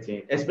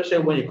marketing, especially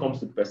when it comes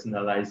to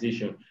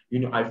personalization. You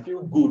know, I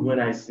feel good when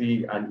I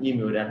see an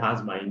email that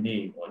has my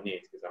name on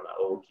it, because I'm like,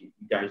 oh, okay,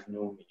 you guys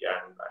know me,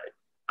 and like,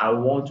 I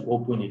want to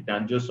open it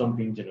than just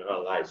something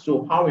generalized.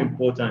 So how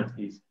important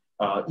is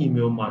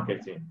email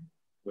marketing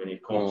when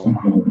it comes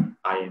to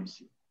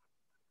IMC?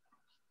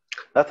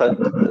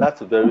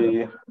 That's a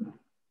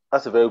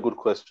very good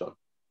question.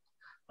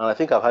 And I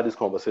think I've had this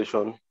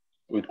conversation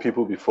with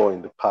people before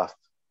in the past.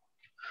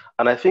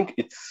 And I think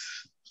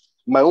it's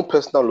my own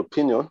personal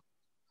opinion.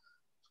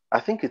 I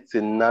think it's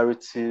a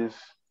narrative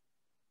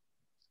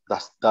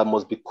that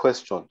must be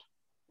questioned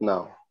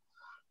now,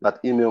 that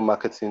email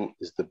marketing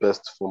is the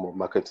best form of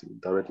marketing,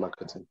 direct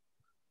marketing.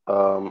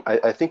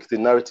 I think the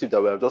narrative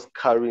that we are just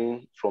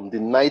carrying from the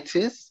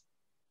 90s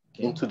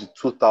into the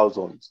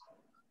 2000s,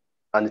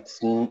 and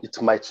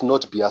it might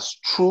not be as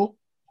true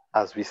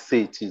as we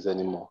say it is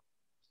anymore.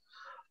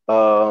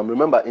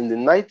 Remember, in the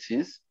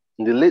 90s,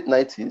 in the late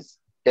 90s,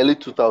 early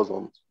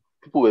 2000s,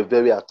 people were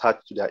very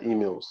attached to their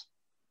emails.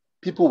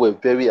 People were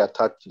very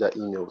attached to their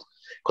emails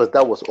because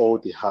that was all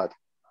they had.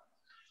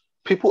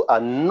 People are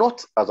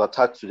not as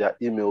attached to their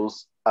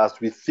emails as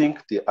we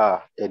think they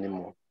are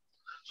anymore.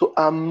 So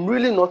I'm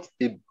really not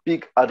a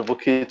big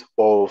advocate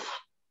of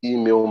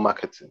email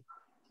marketing.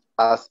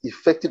 As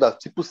effective as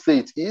people say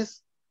it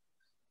is,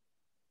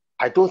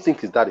 I don't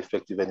think it's that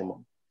effective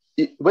anymore.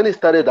 When it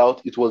started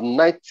out, it was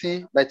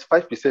 95%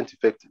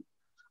 effective.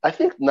 I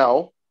think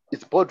now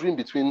it's bordering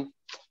between,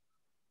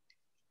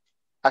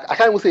 I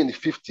can't even say in the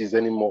 50s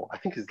anymore. I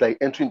think it's like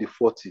entering the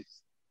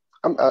 40s.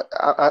 And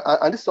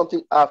this is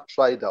something I've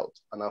tried out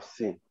and I've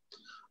seen.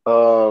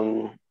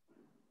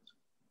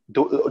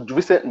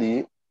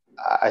 Recently,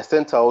 I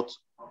sent out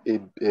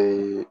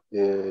an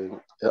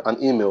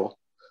email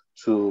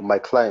to my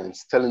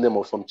clients telling them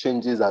of some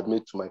changes I'd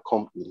made to my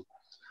company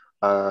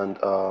and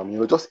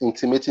just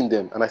intimating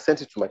them. And I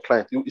sent it to my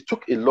client. It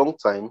took a long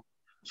time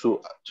to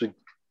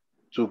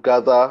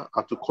gather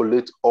and to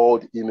collate all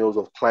the emails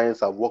of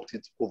clients I've worked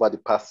with over the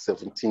past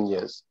 17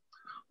 years.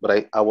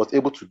 But I was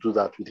able to do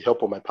that with the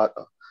help of my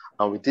partner.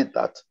 And we did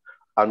that.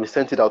 And we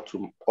sent it out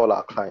to all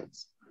our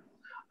clients.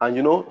 And,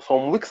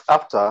 some weeks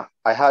after,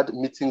 I had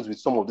meetings with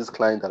some of these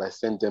clients that I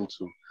sent them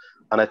to.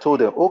 And I told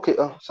them, okay,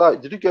 sir,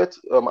 did you get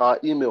our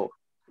email?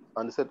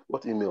 And they said,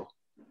 what email?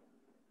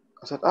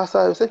 I said,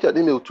 sir, I sent you an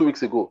email 2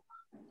 weeks ago.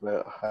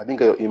 Well, I didn't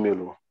get your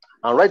email.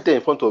 And right there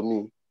in front of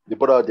me, they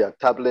brought out their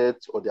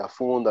tablets or their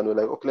phone and they were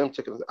like, okay, let me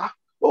check it. I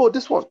said,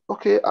 this one.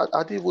 Okay,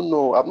 I didn't even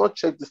know. I've not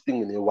checked this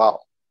thing in a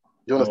while.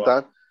 Do you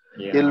understand?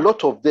 Yeah. A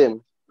lot of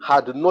them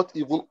had not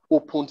even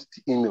opened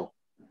the email.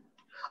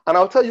 And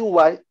I'll tell you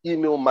why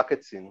email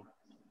marketing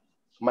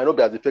might not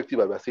be as effective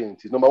as we're saying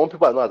it is. Number one,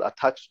 people are not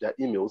attached to their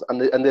emails. And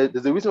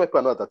there's a reason why people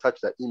are not attached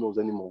to their emails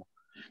anymore.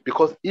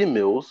 Because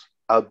emails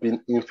have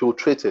been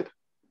infiltrated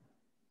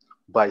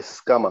by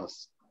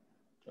scammers.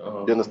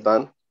 Do you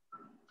understand?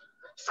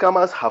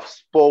 Scammers have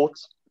spoiled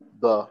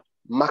the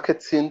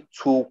marketing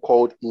tool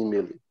called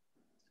emailing.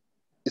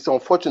 It's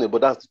unfortunate,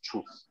 but that's the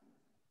truth.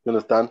 You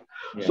understand?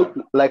 Yeah. So,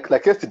 like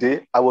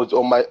yesterday, I was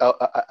on my,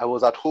 I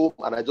was at home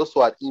and I just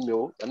saw an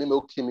email. An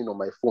email came in on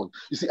my phone.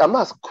 You see, I'm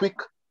not as quick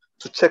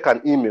to check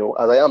an email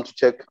as I am to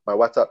check my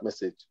WhatsApp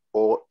message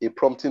or a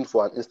prompting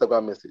for an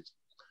Instagram message.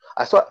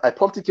 I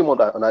prompted came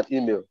on an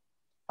email,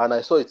 and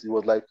I saw it. It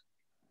was like,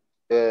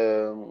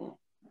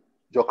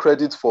 your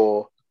credit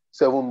for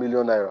 7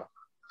 million naira.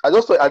 I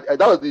just saw that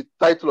was the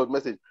title of the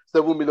message.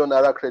 7 million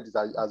naira credit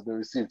has been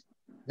received.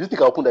 Do you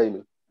think I opened that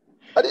email?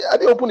 I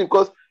didn't open it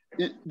because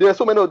there are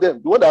so many of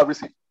them. The one that I've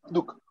received.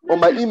 Look, on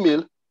my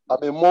email,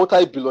 I'm a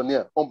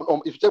multi-billionaire.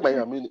 If you check my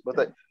email,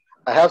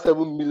 I have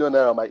 7 million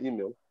naira on my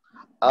email.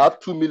 I have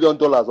 $2 million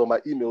on my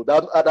email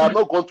that I'm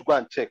not going to go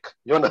and check.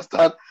 You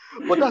understand?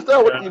 But that's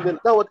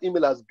what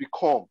email has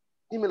become.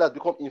 Email has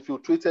become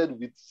infiltrated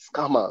with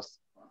scammers.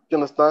 You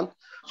understand?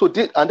 So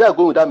they are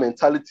going with that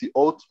mentality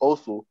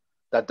also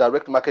that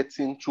direct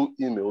marketing through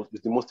emails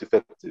is the most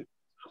effective.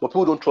 But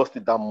people don't trust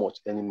it that much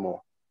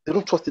anymore. They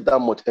don't trust it that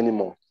much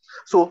anymore.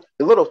 So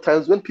a lot of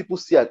times when people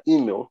see an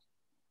email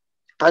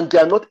and they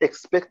are not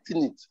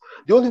expecting it,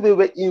 the only way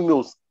where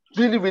emails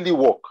really, really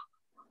work,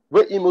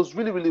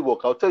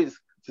 I'll tell you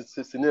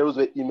the scenarios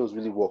where emails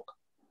really work.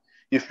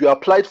 If you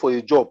applied for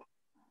a job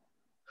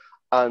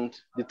and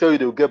they tell you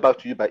they will get back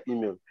to you by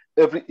email,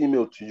 every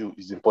email to you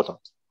is important.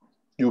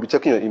 You'll be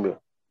checking your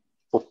email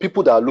for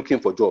people that are looking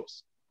for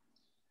jobs.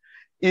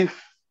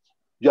 If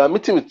you are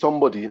meeting with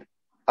somebody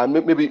and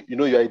maybe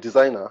you're a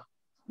designer,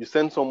 you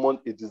send someone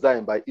a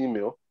design by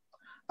email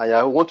and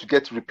I want to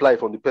get a reply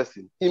from the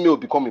person, email will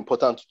become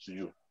important to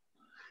you.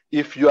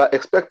 If you are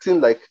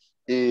expecting like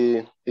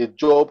a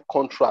job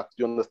contract,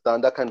 you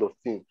understand, that kind of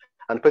thing,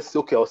 and the person says,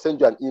 okay, I'll send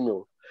you an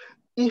email.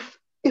 If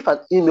an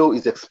email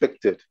is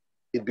expected,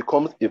 it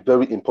becomes a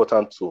very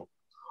important tool.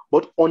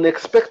 But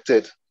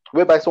unexpected,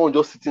 whereby someone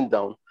just sitting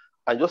down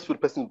and just feel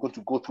the person is going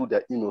to go through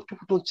their emails,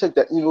 people don't check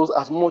their emails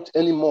as much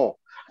anymore.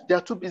 They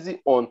are too busy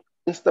on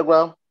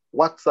Instagram,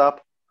 WhatsApp,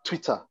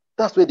 Twitter.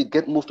 That's where they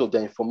get most of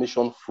their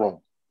information from.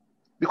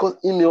 Because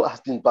email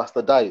has been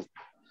bastardized.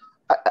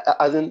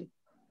 As in,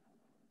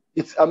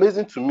 it's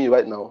amazing to me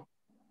right now.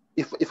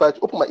 If I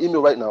open my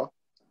email right now,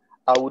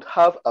 I would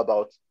have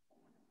about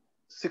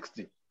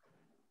 60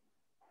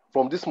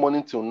 from this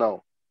morning till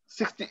now.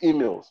 60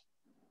 emails.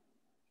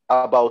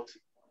 About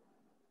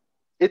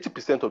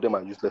 80% of them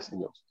are useless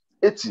emails.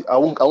 80, I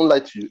won't lie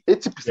to you.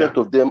 80%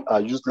 of them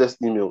are useless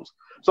emails.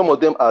 Some of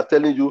them are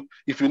telling you,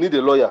 if you need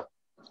a lawyer,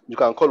 you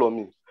can call on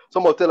me.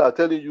 Some of them are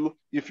telling you,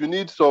 if you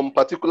need some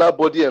particular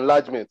body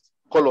enlargement,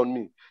 call on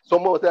me.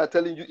 Some of them are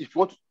telling you, if you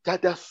want to,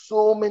 there are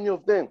so many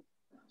of them.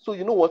 So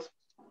you know what?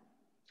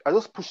 I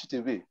just push it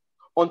away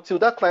until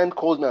that client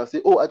calls me and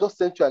say, oh, I just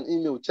sent you an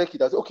email, check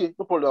it. I say, okay,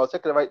 no problem, I'll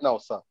check it right now,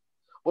 sir.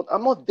 But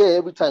I'm not there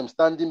every time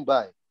standing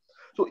by.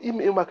 So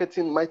email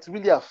marketing might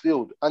really have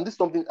failed. And this is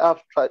something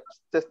I've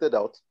tested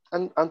out.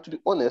 And to be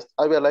honest,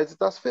 I realized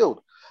it has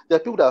failed. There are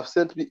people that have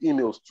sent me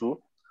emails too.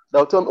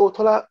 They'll tell me, oh,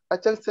 Tola, I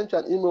just sent you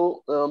an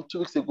email 2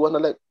 weeks ago. And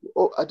I'm like,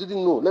 oh, I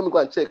didn't know. Let me go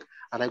and check.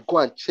 And I go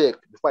and check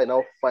before I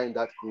now find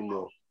that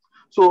email.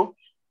 So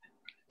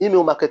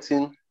email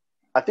marketing,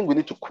 I think we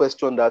need to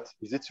question that.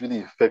 Is it really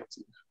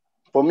effective?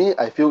 For me,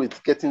 I feel it's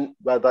getting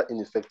rather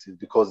ineffective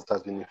because it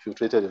has been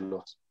infiltrated a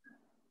lot.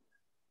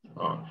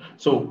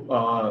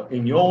 So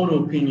in your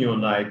own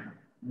opinion, like,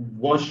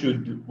 what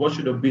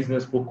should a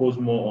business focus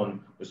more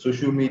on, the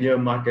social media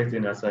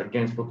marketing as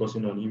against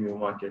focusing on email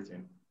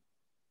marketing?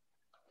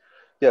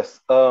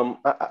 Yes,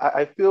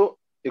 I feel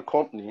a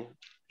company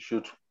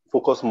should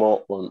focus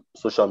more on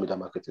social media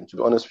marketing, to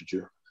be honest with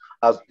you.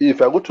 As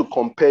if I go to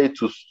compare it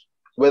to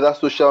whether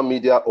social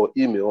media or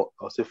email,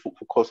 I'll say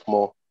focus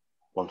more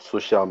on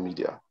social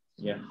media.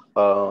 Yeah.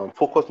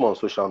 Focus more on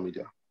social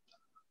media.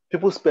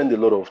 People spend a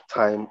lot of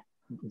time.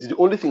 The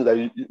only thing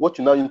that what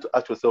you now need to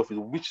ask yourself is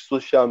which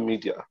social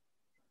media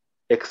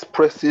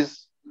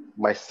expresses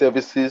my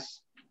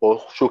services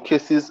or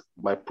showcases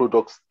my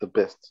products the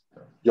best.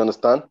 You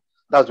understand?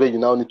 That's where you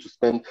now need to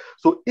spend.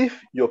 So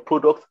if your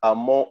products are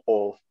more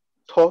of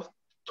thought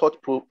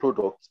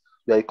products,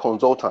 you are a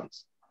consultant,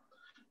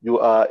 you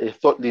are a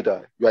thought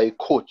leader, you are a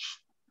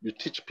coach, you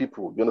teach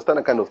people, you understand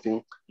that kind of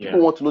thing? Yeah.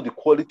 People want to know the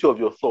quality of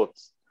your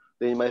thoughts.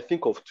 Then you might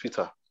think of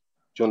Twitter.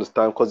 Do you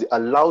understand? Because it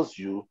allows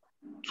you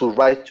to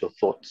write your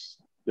thoughts.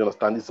 You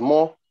understand? It's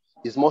more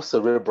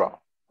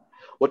cerebral.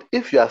 But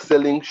if you are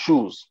selling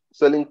shoes,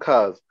 selling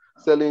cars,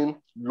 selling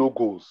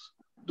logos,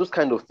 those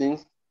kind of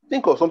things,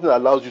 think of something that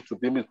allows you to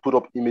be able to put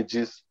up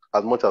images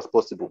as much as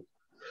possible.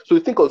 So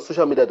you think of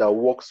social media that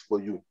works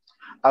for you.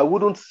 I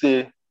wouldn't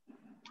say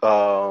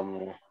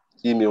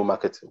email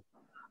marketing.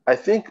 I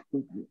think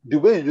the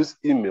way you use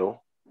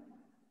email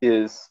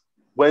is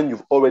when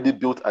you've already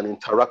built an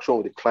interaction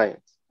with the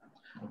client,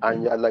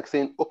 and you're like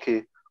saying,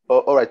 okay,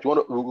 all right,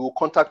 we'll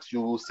contact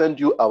you, we'll send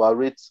you our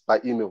rates by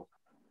email.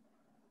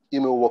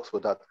 Email works for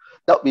that.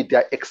 That way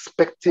they're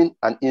expecting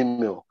an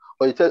email,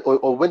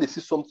 or when they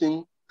see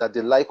something that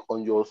they like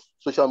on your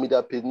social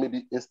media page,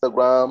 maybe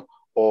Instagram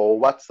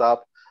or WhatsApp,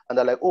 and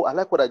they're like, oh, I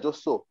like what I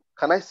just saw.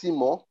 Can I see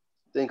more?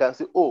 Then you can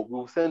say, oh,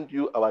 we'll send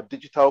you our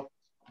digital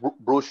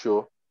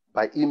brochure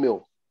by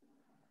email.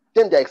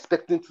 Then they're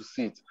expecting to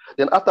see it.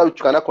 Then after you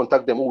cannot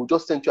contact them, we'll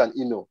just send you an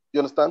email. You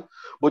understand?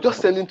 But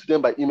just sending to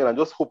them by email and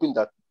just hoping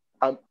that,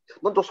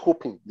 not just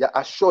hoping, they're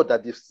assured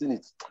that they've seen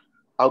it.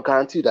 I'll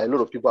guarantee you that a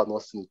lot of people have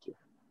not seen it.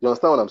 You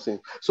understand what I'm saying?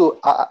 So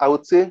I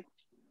would say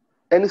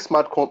any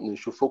smart company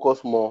should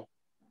focus more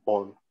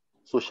on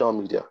social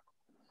media.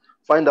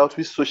 Find out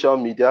which social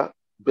media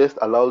best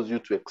allows you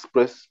to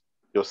express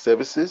your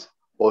services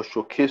or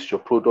showcase your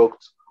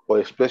products or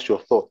express your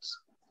thoughts,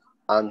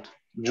 and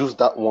use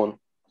that one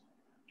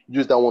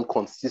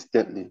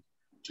consistently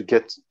to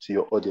get to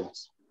your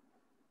audience.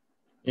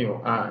 You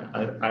know,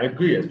 I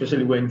agree,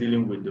 especially when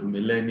dealing with the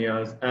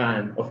millennials.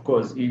 And of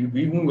course,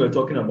 even we're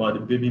talking about the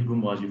baby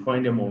boomers, you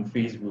find them on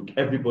Facebook.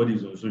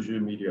 Everybody's on social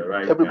media,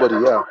 right? Everybody,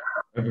 yeah.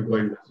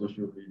 Everybody's on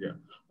social media.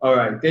 All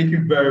right. Thank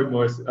you very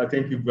much.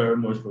 Thank you very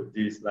much for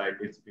this. Like,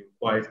 it's been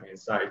quite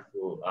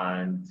insightful,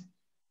 and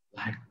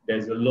like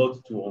there's a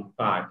lot to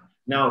unpack.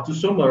 Now, to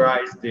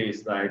summarize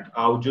this, like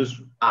I'll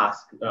just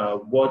ask,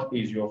 what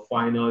is your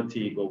final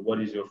take, or what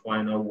is your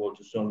final word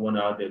to someone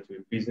out there, to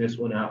a business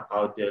owner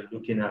out there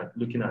looking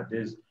at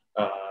this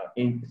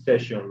in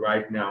session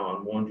right now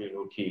and wondering,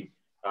 okay,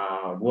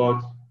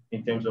 what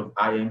in terms of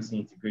IMC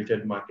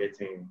integrated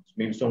marketing,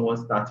 maybe someone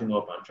starting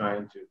up and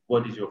trying to,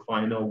 what is your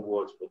final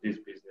words for this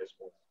business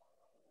owner?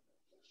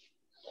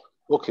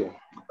 Okay,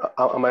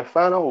 my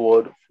final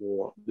word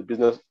for the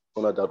business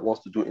owner that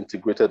wants to do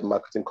integrated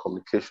marketing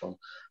communication,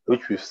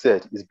 which we've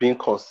said is being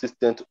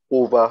consistent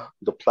over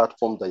the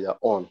platform that you're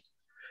on,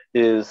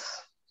 is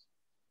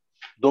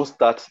don't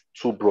start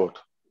too broad.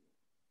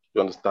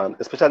 You understand?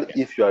 Especially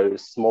if you are a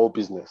small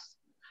business.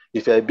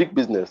 If you're a big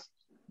business,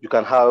 you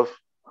can have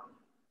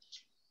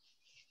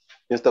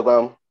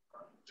Instagram,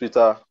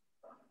 Twitter,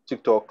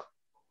 TikTok,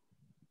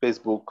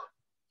 Facebook,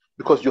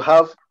 because you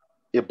have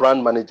a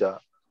brand manager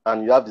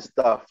and you have the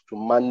staff to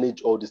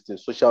manage all these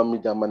things, social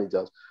media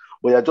managers.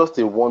 When you're just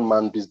a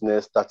one-man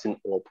business starting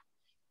up,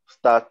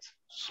 start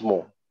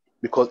small,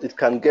 because it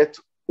can get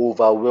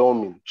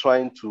overwhelming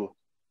trying to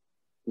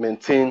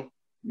maintain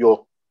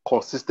your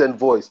consistent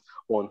voice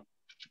on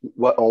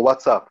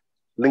WhatsApp,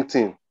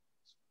 LinkedIn,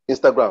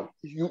 Instagram.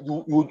 You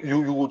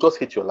will just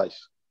hate your life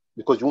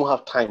because you won't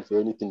have time for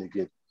anything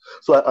again.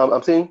 So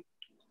I'm saying,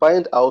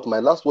 find out, my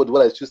last word,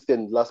 what I just said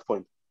in the last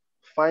point,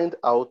 find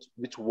out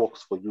which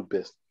works for you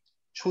best.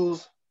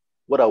 Choose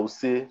what I would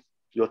say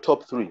your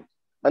top 3.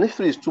 And if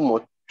 3 is too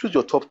much, choose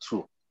your top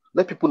 2.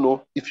 Let people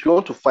know, if you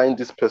want to find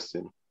this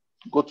person,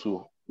 go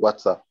to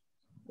WhatsApp,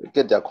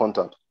 get their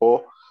contact.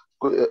 Or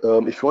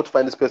if you want to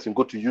find this person,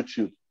 go to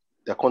YouTube,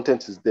 their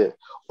content is there.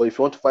 Or if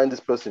you want to find this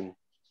person,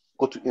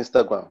 go to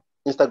Instagram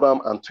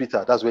and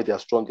Twitter, that's where they are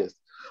strongest.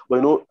 But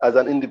you know, as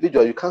an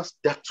individual,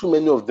 there are too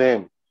many of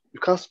them. You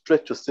can't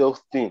stretch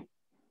yourself thin.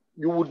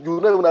 You would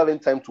not even have any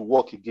time to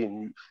work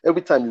again.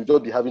 Every time you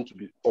just be having to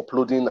be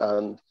uploading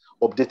and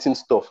updating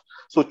stuff.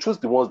 So choose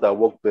the ones that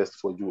work best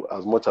for you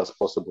as much as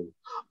possible.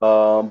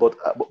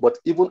 But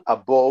even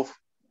above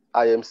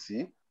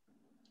IMC,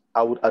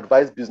 I would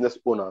advise business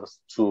owners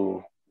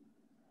to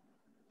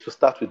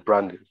start with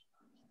branding.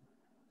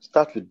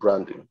 Start with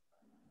branding.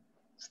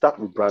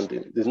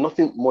 There's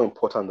nothing more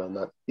important than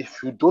that.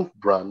 If you don't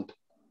brand,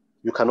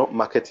 you cannot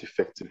market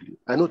effectively.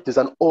 I know there's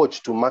an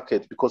urge to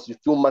market because you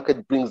feel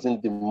market brings in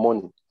the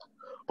money.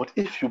 But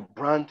if you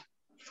brand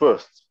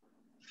first,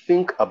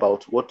 think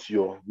about what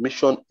your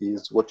mission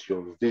is, what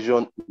your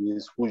vision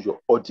is, who your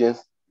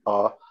audience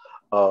are,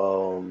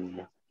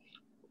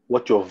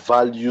 what your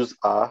values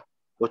are,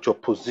 what your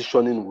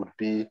positioning would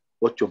be,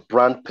 what your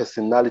brand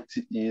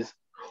personality is.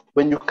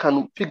 When you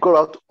can figure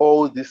out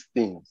all these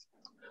things,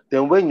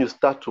 then when you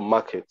start to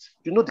market,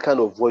 you know the kind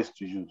of voice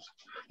to use.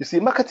 You see,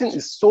 marketing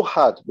is so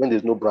hard when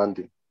there's no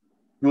branding.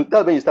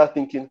 That's when you start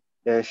thinking,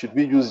 should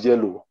we use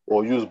yellow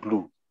or use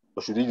blue?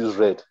 Or should we use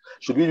red?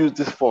 Should we use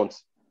this font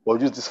or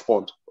use this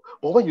font?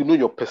 But when you know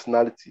your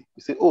personality,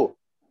 you say, oh,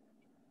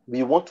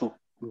 we want to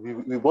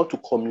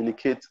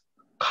communicate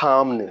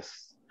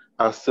calmness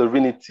and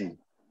serenity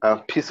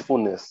and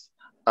peacefulness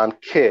and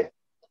care.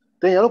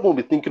 Then you're not going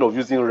to be thinking of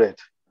using red.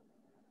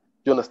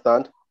 Do you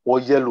understand? Or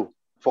yellow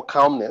for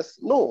calmness.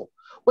 No.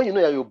 When you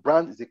know that your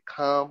brand is a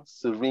calm,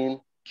 serene,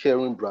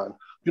 caring brand,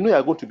 you know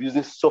you're going to be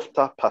using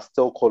softer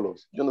pastel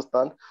colors. You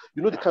understand?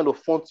 You know the kind of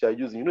fonts you're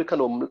using. You know the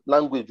kind of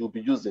language you'll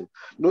be using.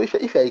 You know, if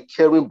you're a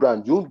caring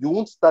brand, you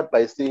won't start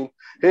by saying,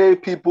 hey,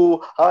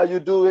 people, how you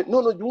doing?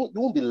 No, you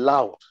won't be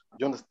loud.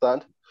 You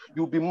understand?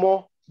 You'll be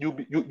more, your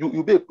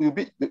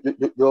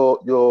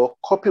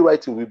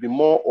copywriting will be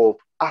more of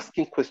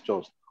asking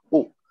questions.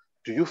 Oh,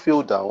 do you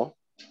feel down?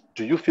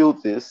 Do you feel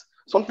this?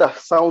 Something that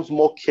sounds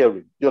more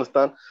caring. You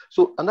understand?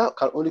 So, and that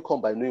can only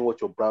come by knowing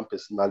what your brand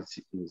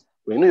personality is.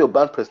 When you know your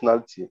brand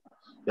personality,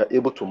 you're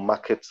able to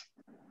market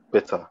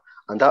better.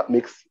 And that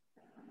makes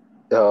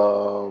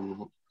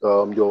your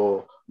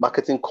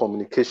marketing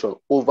communication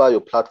over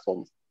your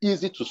platforms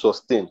easy to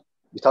sustain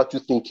without you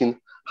thinking,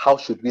 how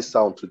should we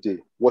sound today?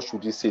 What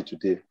should we say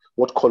today?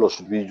 What color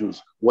should we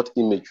use? What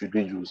image should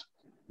we use?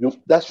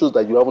 That shows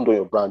that you haven't done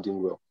your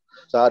branding well.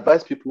 So I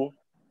advise people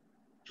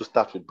to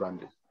start with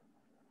branding.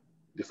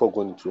 Before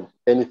going into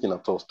anything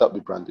at all, start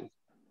with branding.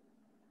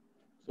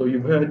 So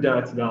you've heard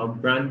that now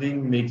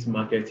branding makes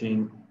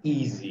marketing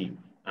easy,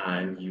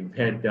 and you've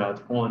heard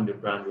that on the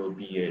Brand Will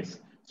BS.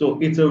 So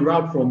it's a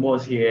wrap from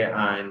us here,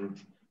 and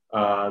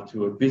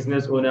to a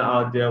business owner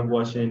out there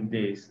watching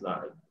this,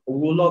 like, we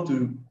would love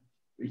to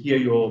hear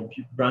your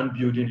brand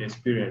building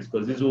experience,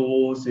 because this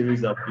whole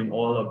series has been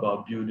all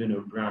about building a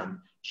brand.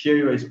 Share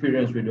your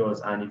experience with us,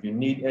 and if you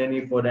need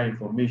any further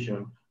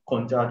information,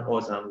 contact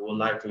us, and we'd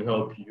like to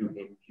help you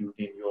in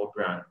building your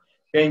brand.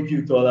 Thank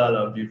you, Tola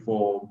Alabi,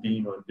 for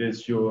being on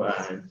this show,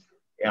 and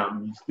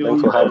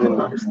Thanks for having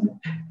me.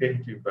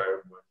 Thank you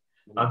very much.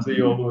 I'm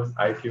your host,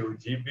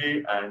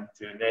 Ojibe, and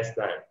till next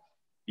time,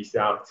 peace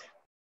out.